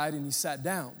aside and he sat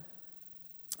down.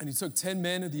 And he took 10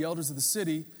 men of the elders of the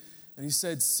city, and he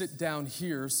said, Sit down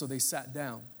here. So they sat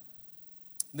down.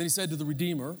 And then he said to the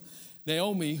Redeemer,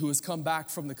 Naomi, who has come back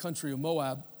from the country of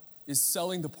Moab, is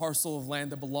selling the parcel of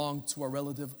land that belonged to our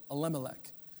relative Elimelech.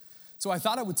 So I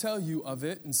thought I would tell you of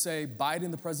it and say, Buy it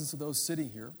in the presence of those sitting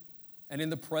here and in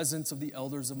the presence of the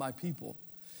elders of my people.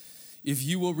 If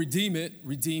you will redeem it,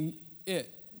 redeem it.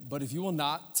 But if you will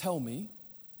not, tell me,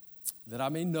 that I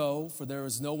may know, for there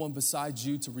is no one besides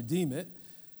you to redeem it,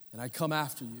 and I come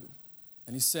after you.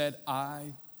 And he said,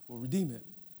 I will redeem it.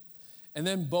 And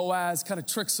then Boaz kind of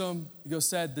tricks him. He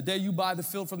said, The day you buy the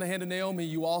field from the hand of Naomi,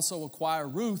 you also acquire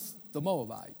Ruth, the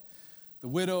Moabite, the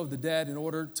widow of the dead, in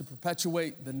order to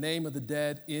perpetuate the name of the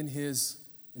dead in his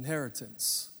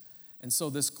inheritance. And so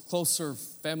this closer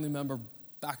family member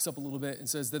backs up a little bit and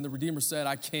says, Then the Redeemer said,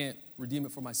 I can't redeem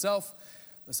it for myself,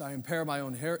 lest I impair my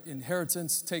own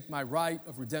inheritance. Take my right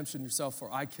of redemption yourself, for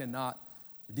I cannot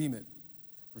redeem it.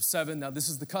 Verse 7, Now this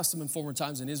is the custom in former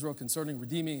times in Israel concerning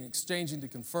redeeming and exchanging to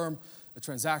confirm a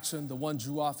transaction. The one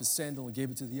drew off his sandal and gave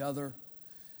it to the other.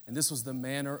 And this was the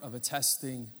manner of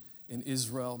attesting in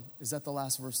Israel. Is that the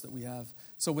last verse that we have?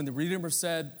 So when the Redeemer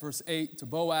said, verse 8, to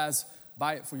Boaz,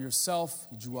 Buy it for yourself,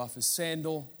 he drew off his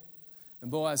sandal.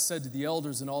 And Boaz said to the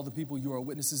elders and all the people, You are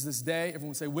witnesses this day.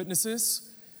 Everyone say witnesses.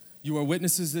 You are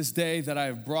witnesses this day that I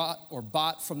have brought or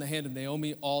bought from the hand of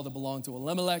Naomi all that belonged to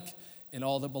Elimelech and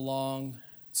all that belonged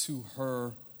to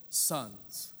her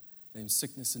sons. Named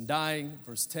Sickness and Dying.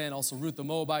 Verse 10, also Ruth the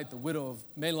Moabite, the widow of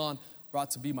Mahlon,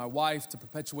 brought to be my wife to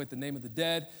perpetuate the name of the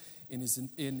dead in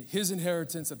his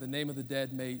inheritance, that the name of the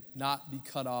dead may not be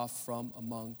cut off from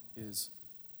among his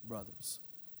brothers.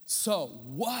 So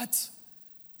what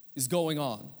is going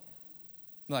on?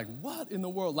 Like, what in the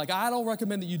world? Like, I don't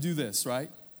recommend that you do this, right?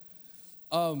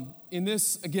 In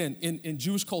this, again, in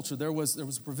Jewish culture, there was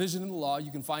a provision in the law.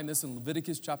 You can find this in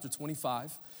Leviticus chapter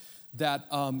 25, that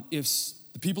if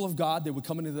the people of God, they would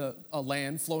come into the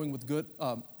land flowing with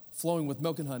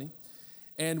milk and honey.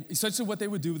 And essentially what they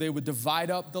would do, they would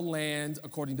divide up the land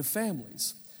according to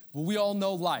families. But we all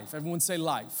know life. Everyone say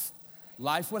life.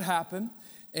 Life would happen.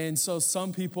 And so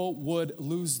some people would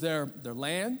lose their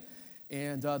land,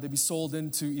 and they'd be sold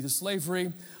into either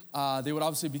slavery. They would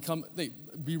obviously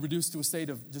be reduced to a state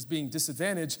of just being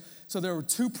disadvantaged. So there were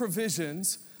two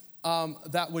provisions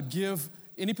that would give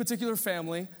any particular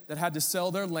family that had to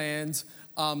sell their land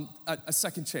a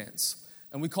second chance.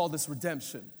 And we call this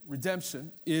redemption.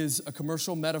 Redemption is a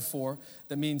commercial metaphor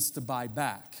that means to buy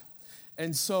back.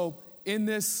 And so in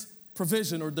this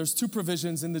provision, or there's two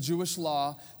provisions in the Jewish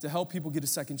law to help people get a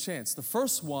second chance. The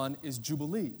first one is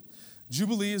Jubilee.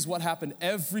 Jubilee is what happened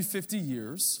every 50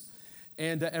 years.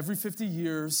 And every 50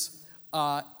 years,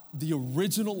 the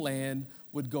original land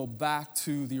would go back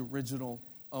to the original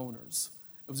owners.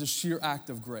 It was a sheer act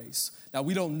of grace. Now,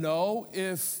 we don't know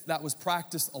if that was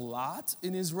practiced a lot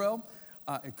in Israel.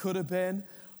 It could have been.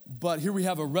 But here we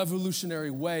have a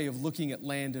revolutionary way of looking at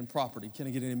land and property. Can I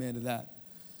get an amen to that?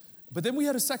 But then we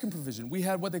had a second provision. We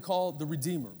had what they call the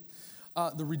Redeemer.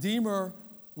 The Redeemer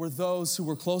were those who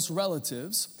were close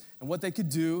relatives. And what they could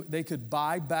do, they could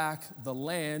buy back the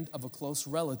land of a close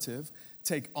relative,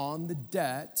 take on the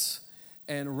debt,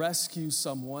 and rescue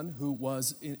someone who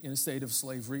was in a state of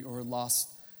slavery or had lost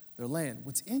their land.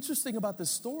 What's interesting about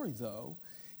this story, though,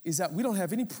 is that we don't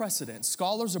have any precedent.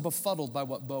 Scholars are befuddled by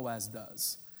what Boaz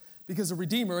does. Because a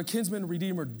redeemer, a kinsman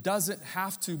redeemer, doesn't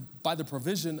have to, by the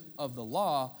provision of the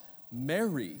law,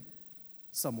 marry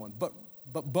someone. But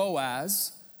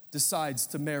Boaz decides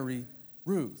to marry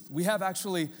Ruth. We have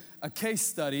actually a case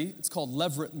study. It's called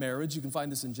levirate marriage. You can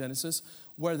find this in Genesis,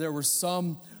 where there were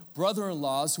some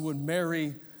brother-in-laws who would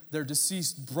marry their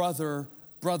deceased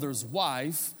brother's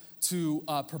wife to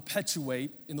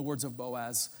perpetuate, in the words of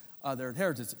Boaz, their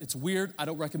inheritance. It's weird. I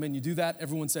don't recommend you do that.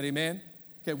 Everyone said amen.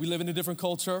 Okay, we live in a different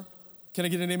culture. Can I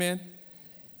get an amen?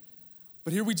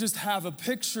 But here we just have a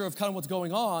picture of kind of what's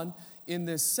going on in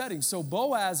this setting. So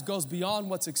Boaz goes beyond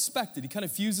what's expected. He kind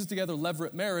of fuses together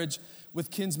levirate marriage with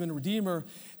kinsman redeemer,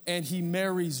 and he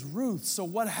marries Ruth. So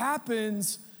what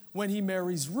happens when he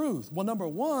marries Ruth? Well, number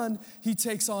one, he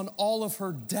takes on all of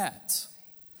her debt.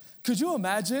 Could you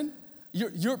imagine?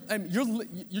 You're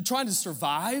trying to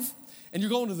survive, and you're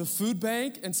going to the food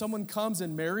bank, and someone comes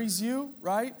and marries you,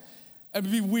 right? It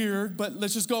would be weird, but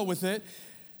let's just go with it.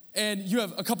 And you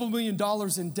have a couple $1 million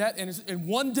in debt, and in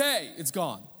one day, it's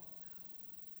gone.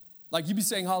 Like, you'd be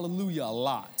saying hallelujah a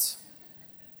lot.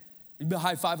 You'd be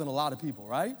high-fiving a lot of people,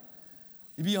 right?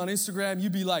 You'd be on Instagram,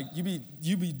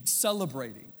 you'd be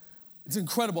celebrating. It's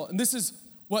incredible. And this is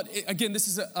this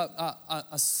is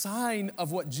a sign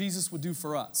of what Jesus would do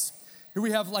for us. Here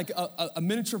we have like a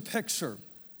miniature picture.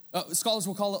 Scholars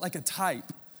will call it like a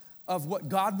type of what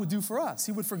God would do for us.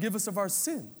 He would forgive us of our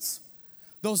sins.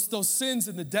 Those sins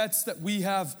and the debts that we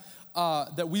have,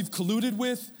 that we've colluded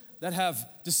with, that have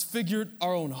disfigured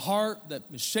our own heart, that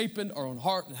misshapen our own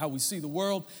heart and how we see the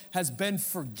world, has been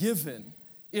forgiven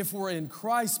if we're in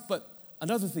Christ. But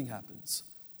another thing happens.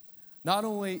 Not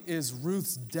only is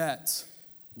Ruth's debt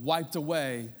wiped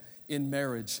away in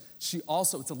marriage, she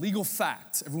also, it's a legal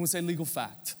fact. Everyone say legal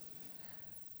fact.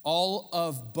 All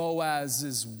of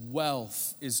Boaz's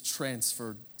wealth is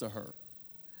transferred to her.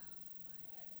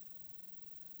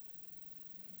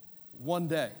 One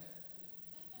day.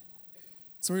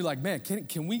 So we're like, man,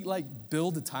 can we like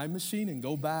build a time machine and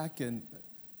go back? And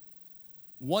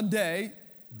one day,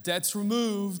 debt's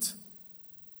removed,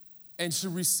 and she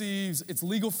receives, it's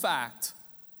legal fact,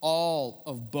 all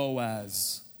of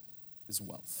Boaz's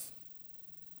wealth.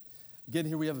 Again,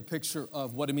 here we have a picture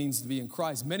of what it means to be in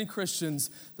Christ. Many Christians,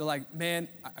 they're like, man,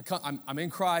 I'm in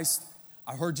Christ.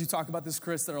 I heard you talk about this,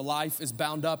 Krist, that our life is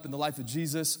bound up in the life of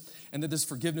Jesus and that there's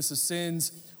forgiveness of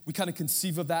sins. We kind of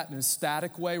conceive of that in a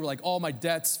static way. We're like, all my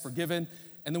debts forgiven.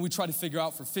 And then we try to figure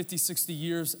out for 50, 60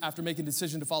 years after making a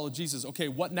decision to follow Jesus, okay,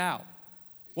 what now?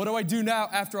 What do I do now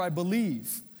after I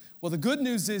believe? Well, the good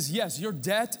news is, yes, your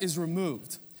debt is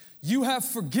removed. You have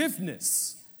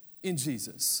forgiveness in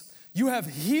Jesus. You have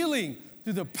healing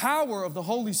through the power of the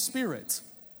Holy Spirit.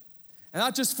 And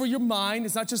not just for your mind,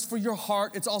 it's not just for your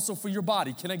heart, it's also for your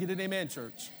body. Can I get an amen,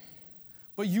 church?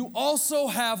 But you also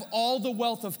have all the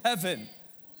wealth of heaven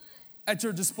at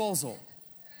your disposal.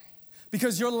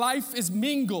 Because your life is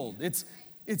mingled.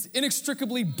 It's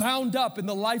inextricably bound up in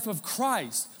the life of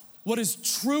Christ. What is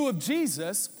true of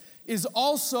Jesus is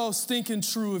also stinking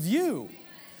true of you.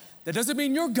 That doesn't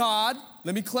mean you're God.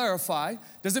 Let me clarify.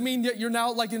 Doesn't mean that you're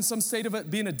now like in some state of it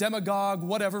being a demagogue,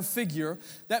 whatever figure.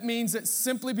 That means that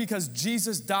simply because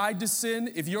Jesus died to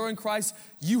sin, if you're in Christ,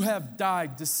 you have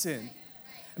died to sin.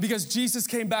 And because Jesus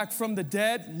came back from the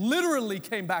dead, literally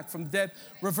came back from the dead,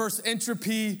 reverse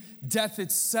entropy, death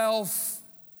itself,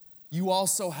 you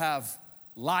also have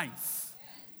life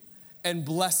and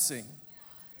blessing.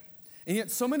 And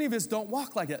yet so many of us don't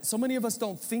walk like that. So many of us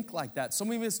don't think like that. So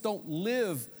many of us don't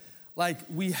live like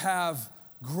we have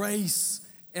grace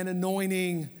and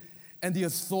anointing and the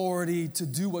authority to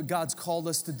do what God's called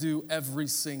us to do every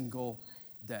single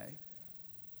day.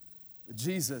 But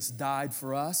Jesus died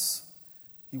for us.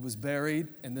 He was buried,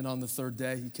 and then on the third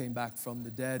day, he came back from the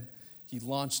dead. He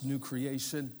launched new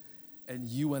creation. And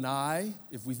you and I,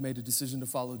 if we've made a decision to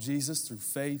follow Jesus through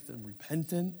faith and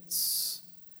repentance,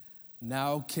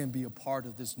 now can be a part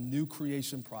of this new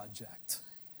creation project.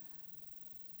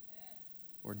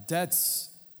 Where debts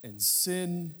and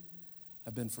sin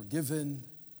have been forgiven,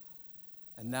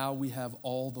 and now we have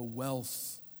all the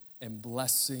wealth and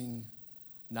blessing,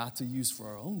 not to use for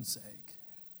our own sake,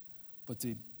 but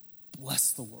to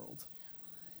bless the world.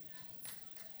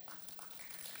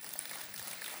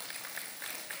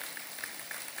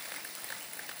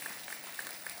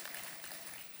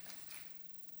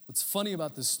 What's funny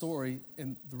about this story,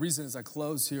 and the reason as I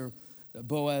close here that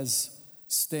Boaz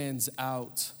stands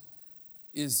out,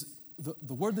 is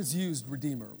the word that's used,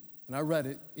 redeemer. And I read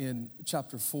it in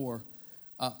chapter 4.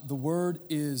 The word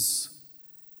is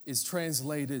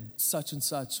translated such and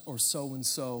such or so and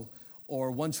so,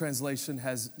 or one translation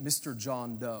has Mr.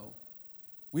 John Doe.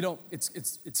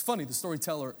 It's funny, the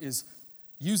storyteller is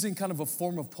using kind of a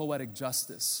form of poetic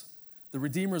justice. The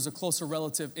Redeemer is a closer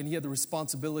relative, and he had the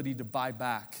responsibility to buy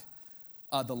back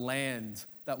the land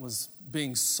that was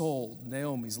being sold,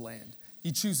 Naomi's land.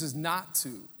 He chooses not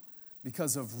to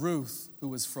because of Ruth, who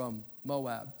was from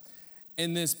Moab.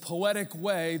 In this poetic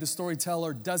way, the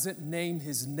storyteller doesn't name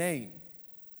his name.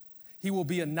 He will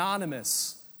be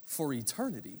anonymous for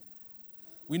eternity.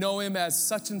 We know him as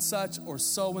such and such or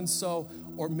so,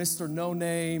 or Mr. No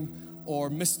Name, or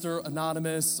Mr.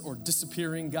 Anonymous, or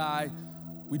disappearing guy.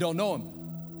 We don't know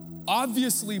him.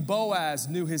 Obviously, Boaz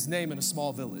knew his name in a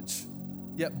small village,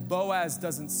 yet Boaz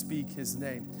doesn't speak his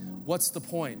name. What's the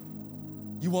point?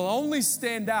 You will only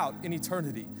stand out in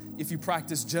eternity if you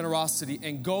practice generosity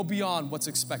and go beyond what's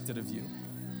expected of you.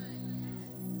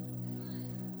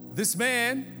 This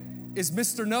man is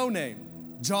Mr. No Name,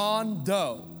 John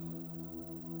Doe.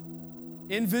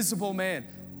 Invisible man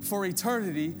for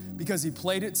eternity because he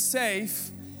played it safe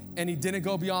and he didn't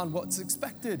go beyond what's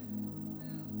expected.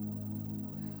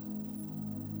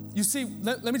 You see,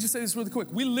 let me just say this really quick.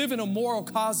 We live in a moral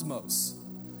cosmos.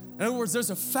 In other words, there's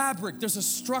a fabric, there's a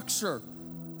structure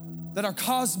that our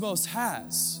cosmos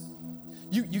has.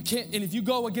 You can't, and if you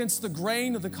go against the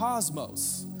grain of the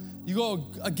cosmos, you go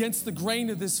against the grain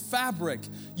of this fabric,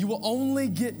 you will only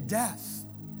get death.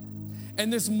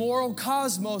 And this moral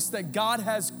cosmos that God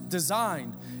has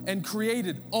designed and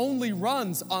created only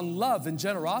runs on love and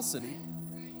generosity.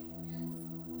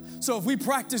 So if we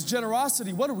practice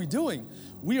generosity, what are we doing?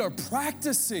 We're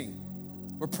practicing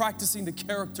the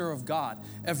character of God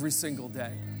every single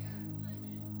day.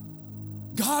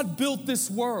 God built this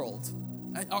world.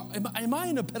 Am I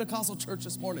in a Pentecostal church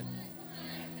this morning?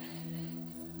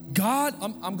 God,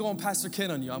 I'm going Pastor Ken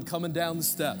on you. I'm coming down the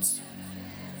steps.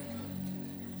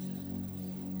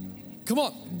 Come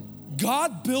on.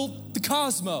 God built the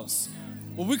cosmos,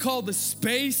 what we call the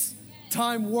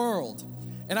space-time world.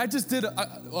 And I just did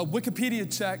a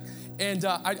Wikipedia check, and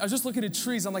I was just looking at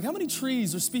trees. I'm like, how many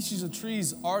trees or species of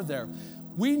trees are there?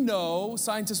 We know,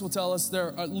 scientists will tell us, there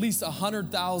are at least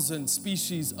 100,000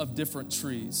 species of different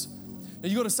trees. Now,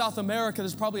 you go to South America,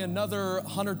 there's probably another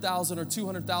 100,000 or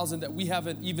 200,000 that we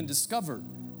haven't even discovered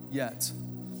yet.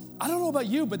 I don't know about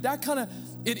you, but that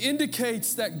it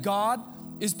indicates that God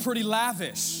is pretty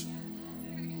lavish.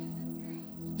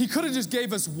 He could have just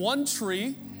gave us one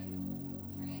tree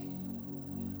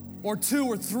or two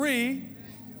or three,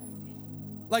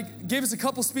 like gave us a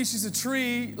couple species of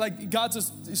tree. Like God's a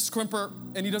scrimper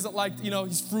and he doesn't like,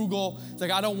 he's frugal. It's like,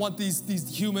 I don't want these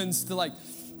humans to like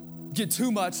get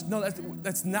too much. No,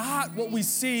 that's not what we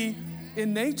see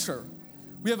in nature.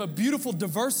 We have a beautiful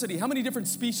diversity. How many different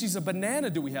species of banana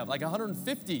do we have? Like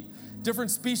 150 different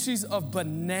species of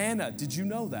banana. Did you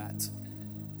know that?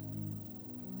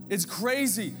 It's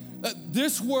crazy.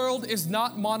 This world is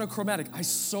not monochromatic. I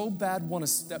so bad want to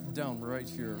step down right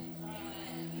here.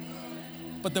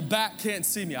 But the back can't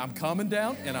see me. I'm coming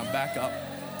down and I'm back up.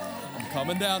 I'm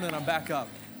coming down and I'm back up.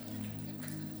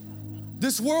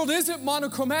 This world isn't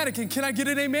monochromatic, and can I get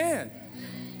an amen?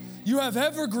 You have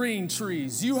evergreen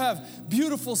trees. You have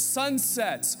beautiful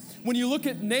sunsets. When you look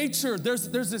at nature, there's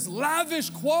this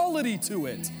lavish quality to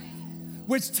it,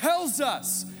 which tells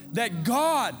us that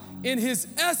God, in his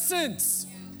essence,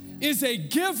 is a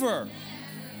giver.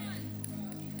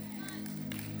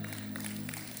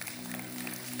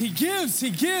 He gives, he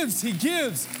gives, he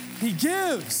gives, he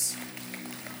gives.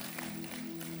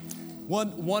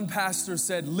 One pastor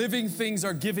said, living things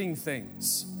are giving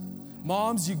things.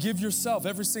 Moms, you give yourself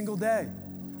every single day.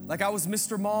 Like I was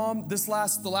Mr. Mom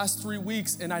the last 3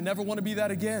 weeks, and I never want to be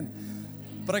that again.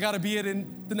 But I got to be it in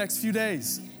the next few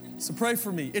days. So pray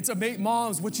for me. It's amazing,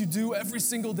 moms, what you do every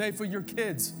single day for your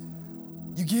kids.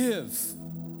 You give.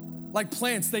 Like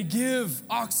plants, they give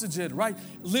oxygen, right?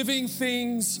 Living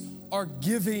things are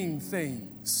giving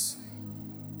things,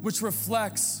 which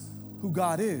reflects who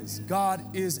God is. God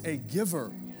is a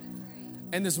giver.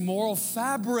 And this moral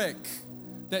fabric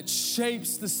that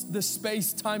shapes the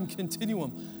space-time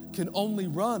continuum can only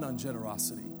run on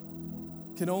generosity,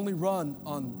 can only run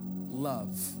on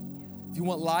love. If you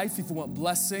want life, if you want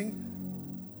blessing,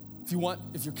 if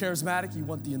you're charismatic, you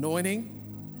want the anointing,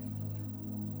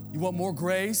 you want more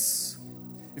grace,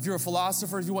 if you're a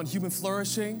philosopher, if you want human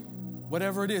flourishing,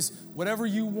 whatever it is, whatever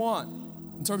you want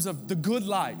in terms of the good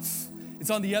life, It's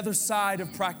on the other side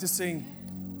of practicing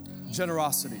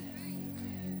generosity.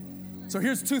 So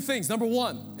here's two things. Number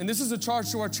one, and this is a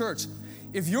charge to our church.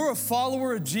 If you're a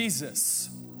follower of Jesus,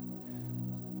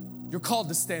 you're called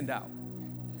to stand out.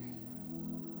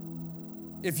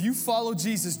 If you follow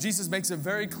Jesus, Jesus makes it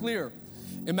very clear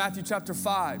in Matthew chapter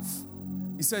 5.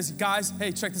 He says, guys,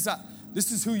 hey, check this out.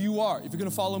 This is who you are. If you're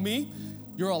gonna follow me,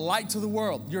 you're a light to the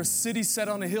world. You're a city set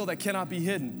on a hill that cannot be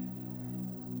hidden.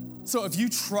 So if you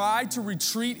try to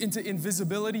retreat into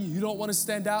invisibility, you don't wanna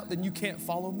stand out, then you can't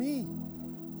follow me.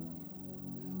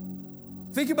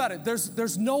 Think about it,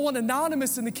 there's no one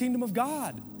anonymous in the kingdom of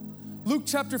God. Luke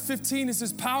chapter 15 is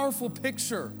this powerful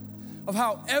picture of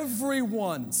how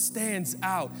everyone stands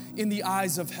out in the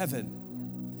eyes of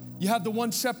heaven. You have the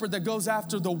one shepherd that goes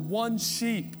after the one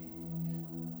sheep.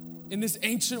 In this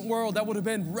ancient world, that would have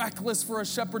been reckless for a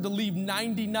shepherd to leave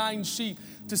 99 sheep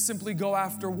to simply go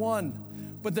after one.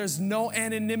 But there's no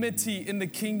anonymity in the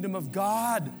kingdom of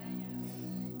God.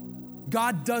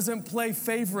 God doesn't play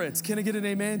favorites. Can I get an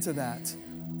amen to that?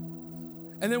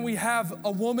 And then we have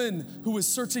a woman who is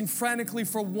searching frantically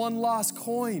for one lost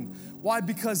coin. Why?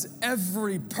 Because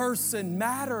every person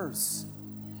matters.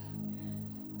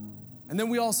 And then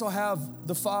we also have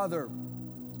the father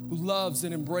who loves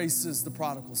and embraces the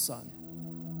prodigal son.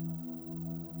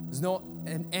 There's no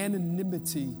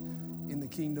anonymity in the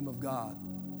kingdom of God.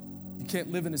 You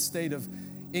can't live in a state of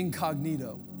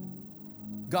incognito.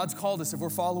 God's called us, if we're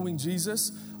following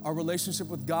Jesus, our relationship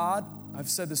with God, I've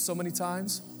said this so many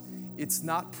times, it's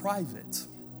not private.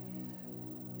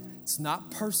 It's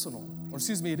not personal. Or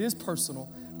excuse me, it is personal,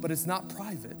 but it's not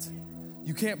private.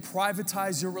 You can't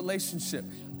privatize your relationship.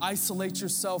 Isolate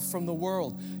yourself from the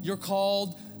world. You're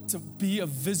called to be a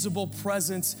visible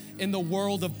presence in the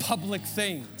world of public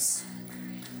things.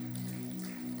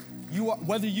 You are,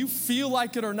 whether you feel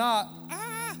like it or not,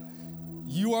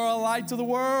 you are a light to the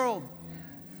world.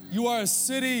 You are a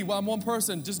city, well, I'm one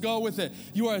person, just go with it.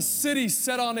 You are a city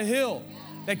set on a hill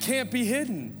that can't be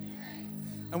hidden.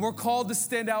 And we're called to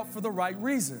stand out for the right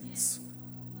reasons.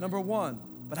 Number one,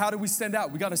 but how do we stand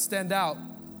out? We got to stand out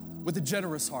with a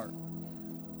generous heart.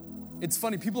 It's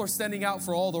funny, people are standing out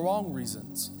for all the wrong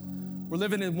reasons. We're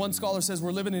living in, one scholar says,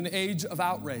 we're living in an age of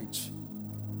outrage.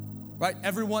 Right?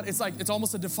 Everyone, it's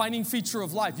almost a defining feature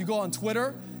of life. You go on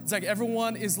Twitter, it's like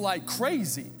everyone is like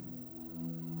crazy.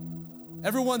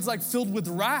 Everyone's like filled with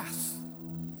wrath.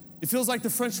 It feels like the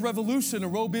French Revolution, a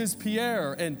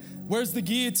Robespierre, and where's the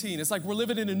guillotine? It's like we're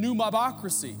living in a new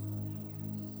mobocracy.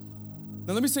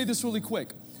 Now let me say this really quick.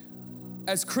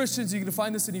 As Christians, you can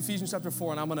find this in Ephesians chapter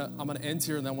 4, and I'm gonna end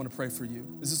here and then I want to pray for you.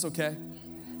 Is this okay?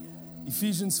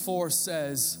 Ephesians 4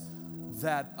 says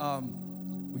that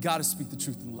we got to speak the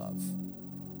truth in love.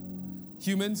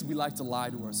 Humans, we like to lie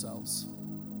to ourselves,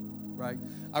 right?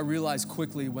 I realized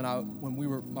quickly when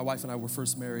my wife and I were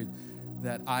first married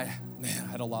that I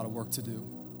had a lot of work to do,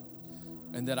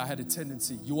 and that I had a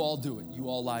tendency, you all do it, you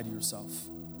all lie to yourself.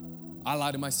 I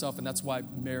lie to myself, and that's why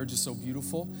marriage is so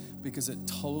beautiful, because it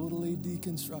totally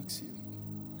deconstructs you,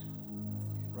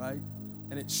 right?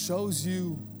 And it shows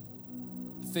you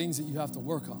the things that you have to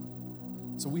work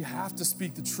on. So we have to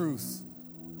speak the truth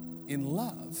in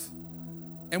love.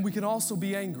 And we can also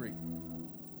be angry.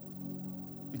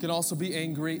 We can also be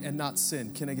angry and not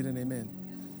sin. Can I get an amen?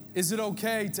 Is it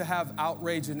okay to have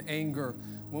outrage and anger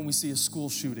when we see a school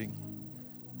shooting?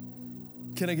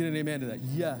 Can I get an amen to that?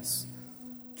 Yes.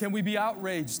 Can we be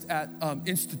outraged at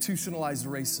institutionalized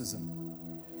racism?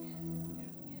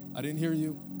 I didn't hear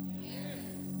you.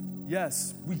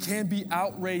 Yes, we can be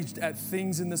outraged at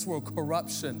things in this world,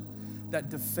 corruption that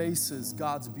defaces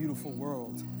God's beautiful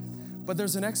world. But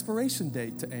there's an expiration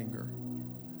date to anger.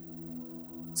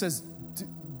 It says,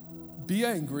 be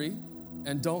angry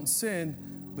and don't sin,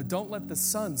 but don't let the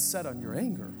sun set on your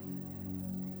anger.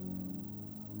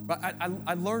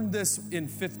 I learned this in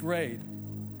 5th grade,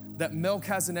 that milk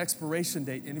has an expiration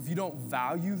date, and if you don't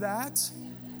value that,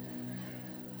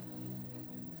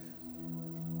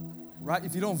 right?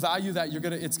 If you don't value that,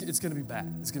 it's gonna be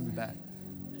bad. It's gonna be bad.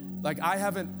 Like I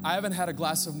haven't had a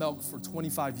glass of milk for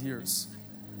 25 years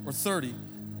or 30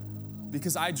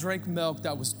 because I drank milk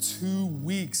that was 2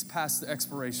 weeks past the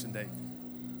expiration date.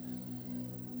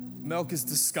 Milk is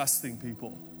disgusting,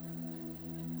 people.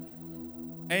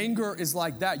 Anger is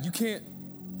like that. You can't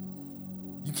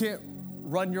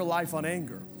run your life on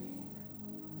anger.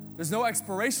 There's no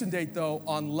expiration date, though,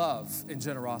 on love and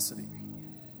generosity.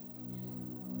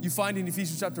 You find in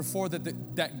Ephesians chapter 4 that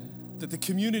the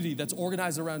community that's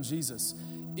organized around Jesus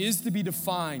is to be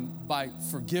defined by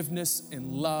forgiveness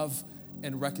and love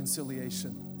and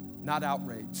reconciliation, not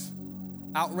outrage,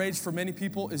 Outrage for many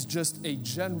people is just a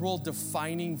general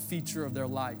defining feature of their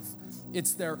life.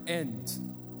 It's their end.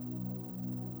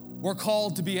 We're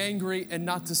called to be angry and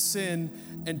not to sin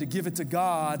and to give it to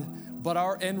God, but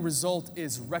our end result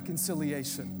is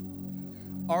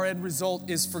reconciliation. Our end result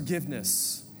is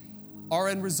forgiveness. Our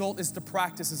end result is to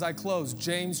practice, as I close,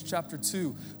 James chapter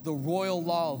 2, the royal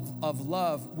law of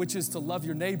love, which is to love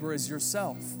your neighbor as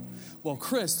yourself. Well,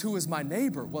 Krist, who is my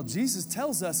neighbor? Well, Jesus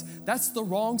tells us that's the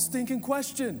wrong stinking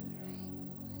question.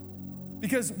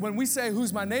 Because when we say,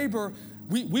 who's my neighbor,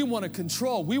 we want to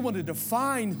control. We want to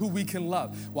define who we can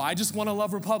love. Well, I just want to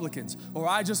love Republicans, or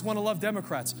I just want to love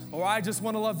Democrats, or I just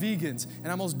want to love vegans,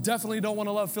 and I most definitely don't want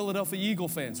to love Philadelphia Eagle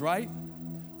fans, right?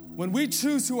 When we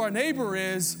choose who our neighbor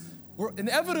is, we're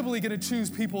inevitably going to choose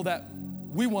people that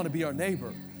we want to be our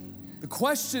neighbor. The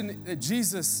question that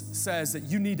Jesus says that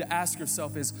you need to ask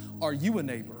yourself is, are you a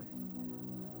neighbor?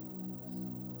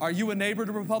 Are you a neighbor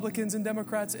to Republicans and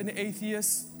Democrats and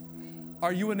atheists?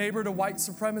 Are you a neighbor to white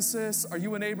supremacists? Are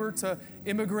you a neighbor to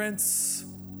immigrants?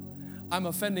 I'm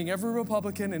offending every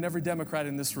Republican and every Democrat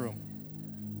in this room.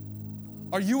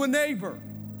 Are you a neighbor?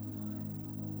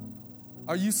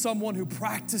 Are you someone who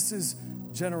practices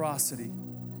generosity?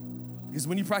 Because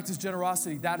when you practice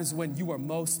generosity, that is when you are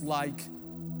most like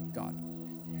God.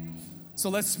 So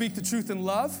let's speak the truth in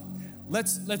love.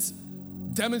 Let's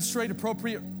demonstrate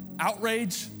appropriate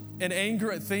outrage and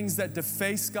anger at things that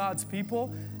deface God's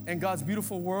people and God's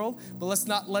beautiful world. But let's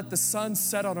not let the sun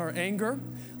set on our anger.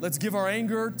 Let's give our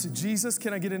anger to Jesus.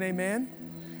 Can I get an amen?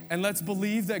 And let's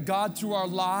believe that God, through our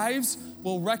lives,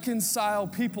 will reconcile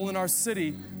people in our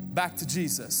city back to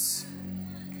Jesus.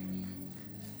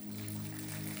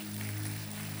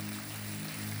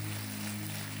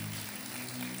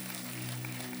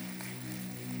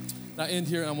 I end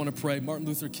here and I want to pray. Martin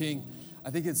Luther King,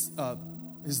 I think it's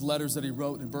his letters that he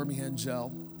wrote in Birmingham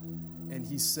jail. And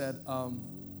he said,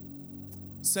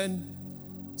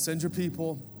 send your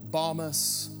people, bomb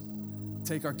us,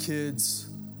 take our kids,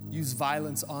 use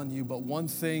violence on you. But one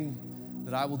thing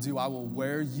that I will do, I will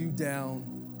wear you down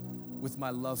with my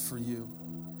love for you.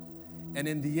 And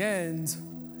in the end,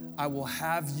 I will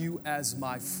have you as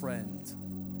my friend.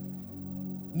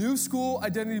 New school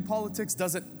identity politics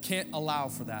can't allow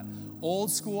for that.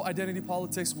 Old school identity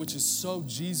politics, which is so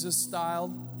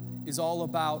Jesus-styled, is all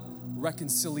about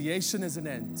reconciliation as an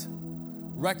end.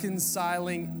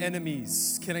 Reconciling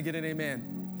enemies. Can I get an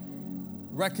amen?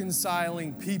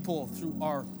 Reconciling people through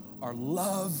our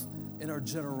love and our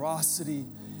generosity,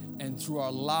 and through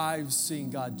our lives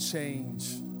seeing God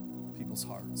change people's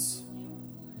hearts.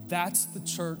 That's the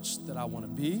church that I want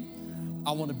to be.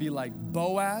 I want to be like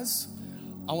Boaz.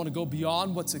 I want to go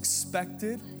beyond what's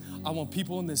expected. I want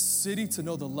people in this city to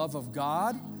know the love of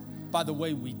God by the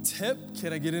way we tip.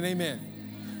 Can I get an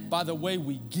amen? By the way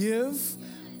we give,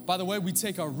 by the way we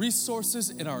take our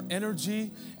resources and our energy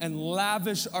and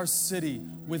lavish our city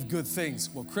with good things.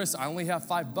 Well, Krist, I only have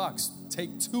 $5.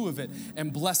 Take 2 of it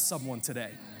and bless someone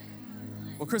today.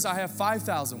 Well, Krist, I have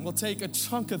 5,000. We'll take a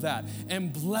chunk of that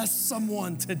and bless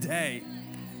someone today.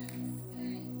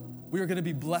 We are going to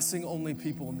be blessing only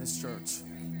people in this church.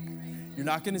 You're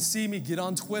not going to see me get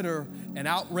on Twitter and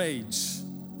outrage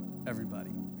everybody.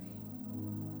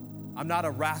 I'm not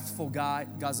a wrathful guy.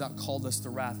 God's not called us to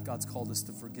wrath. God's called us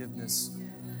to forgiveness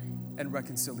and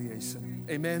reconciliation.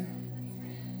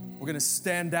 Amen? We're going to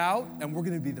stand out, and we're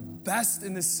going to be the best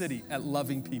in this city at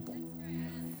loving people.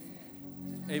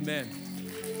 Amen.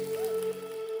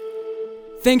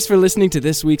 Thanks for listening to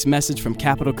this week's message from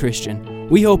Capital Christian.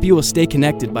 We hope you will stay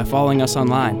connected by following us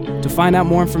online. To find out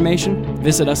more information,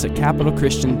 visit us at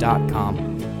capitalchristian.com.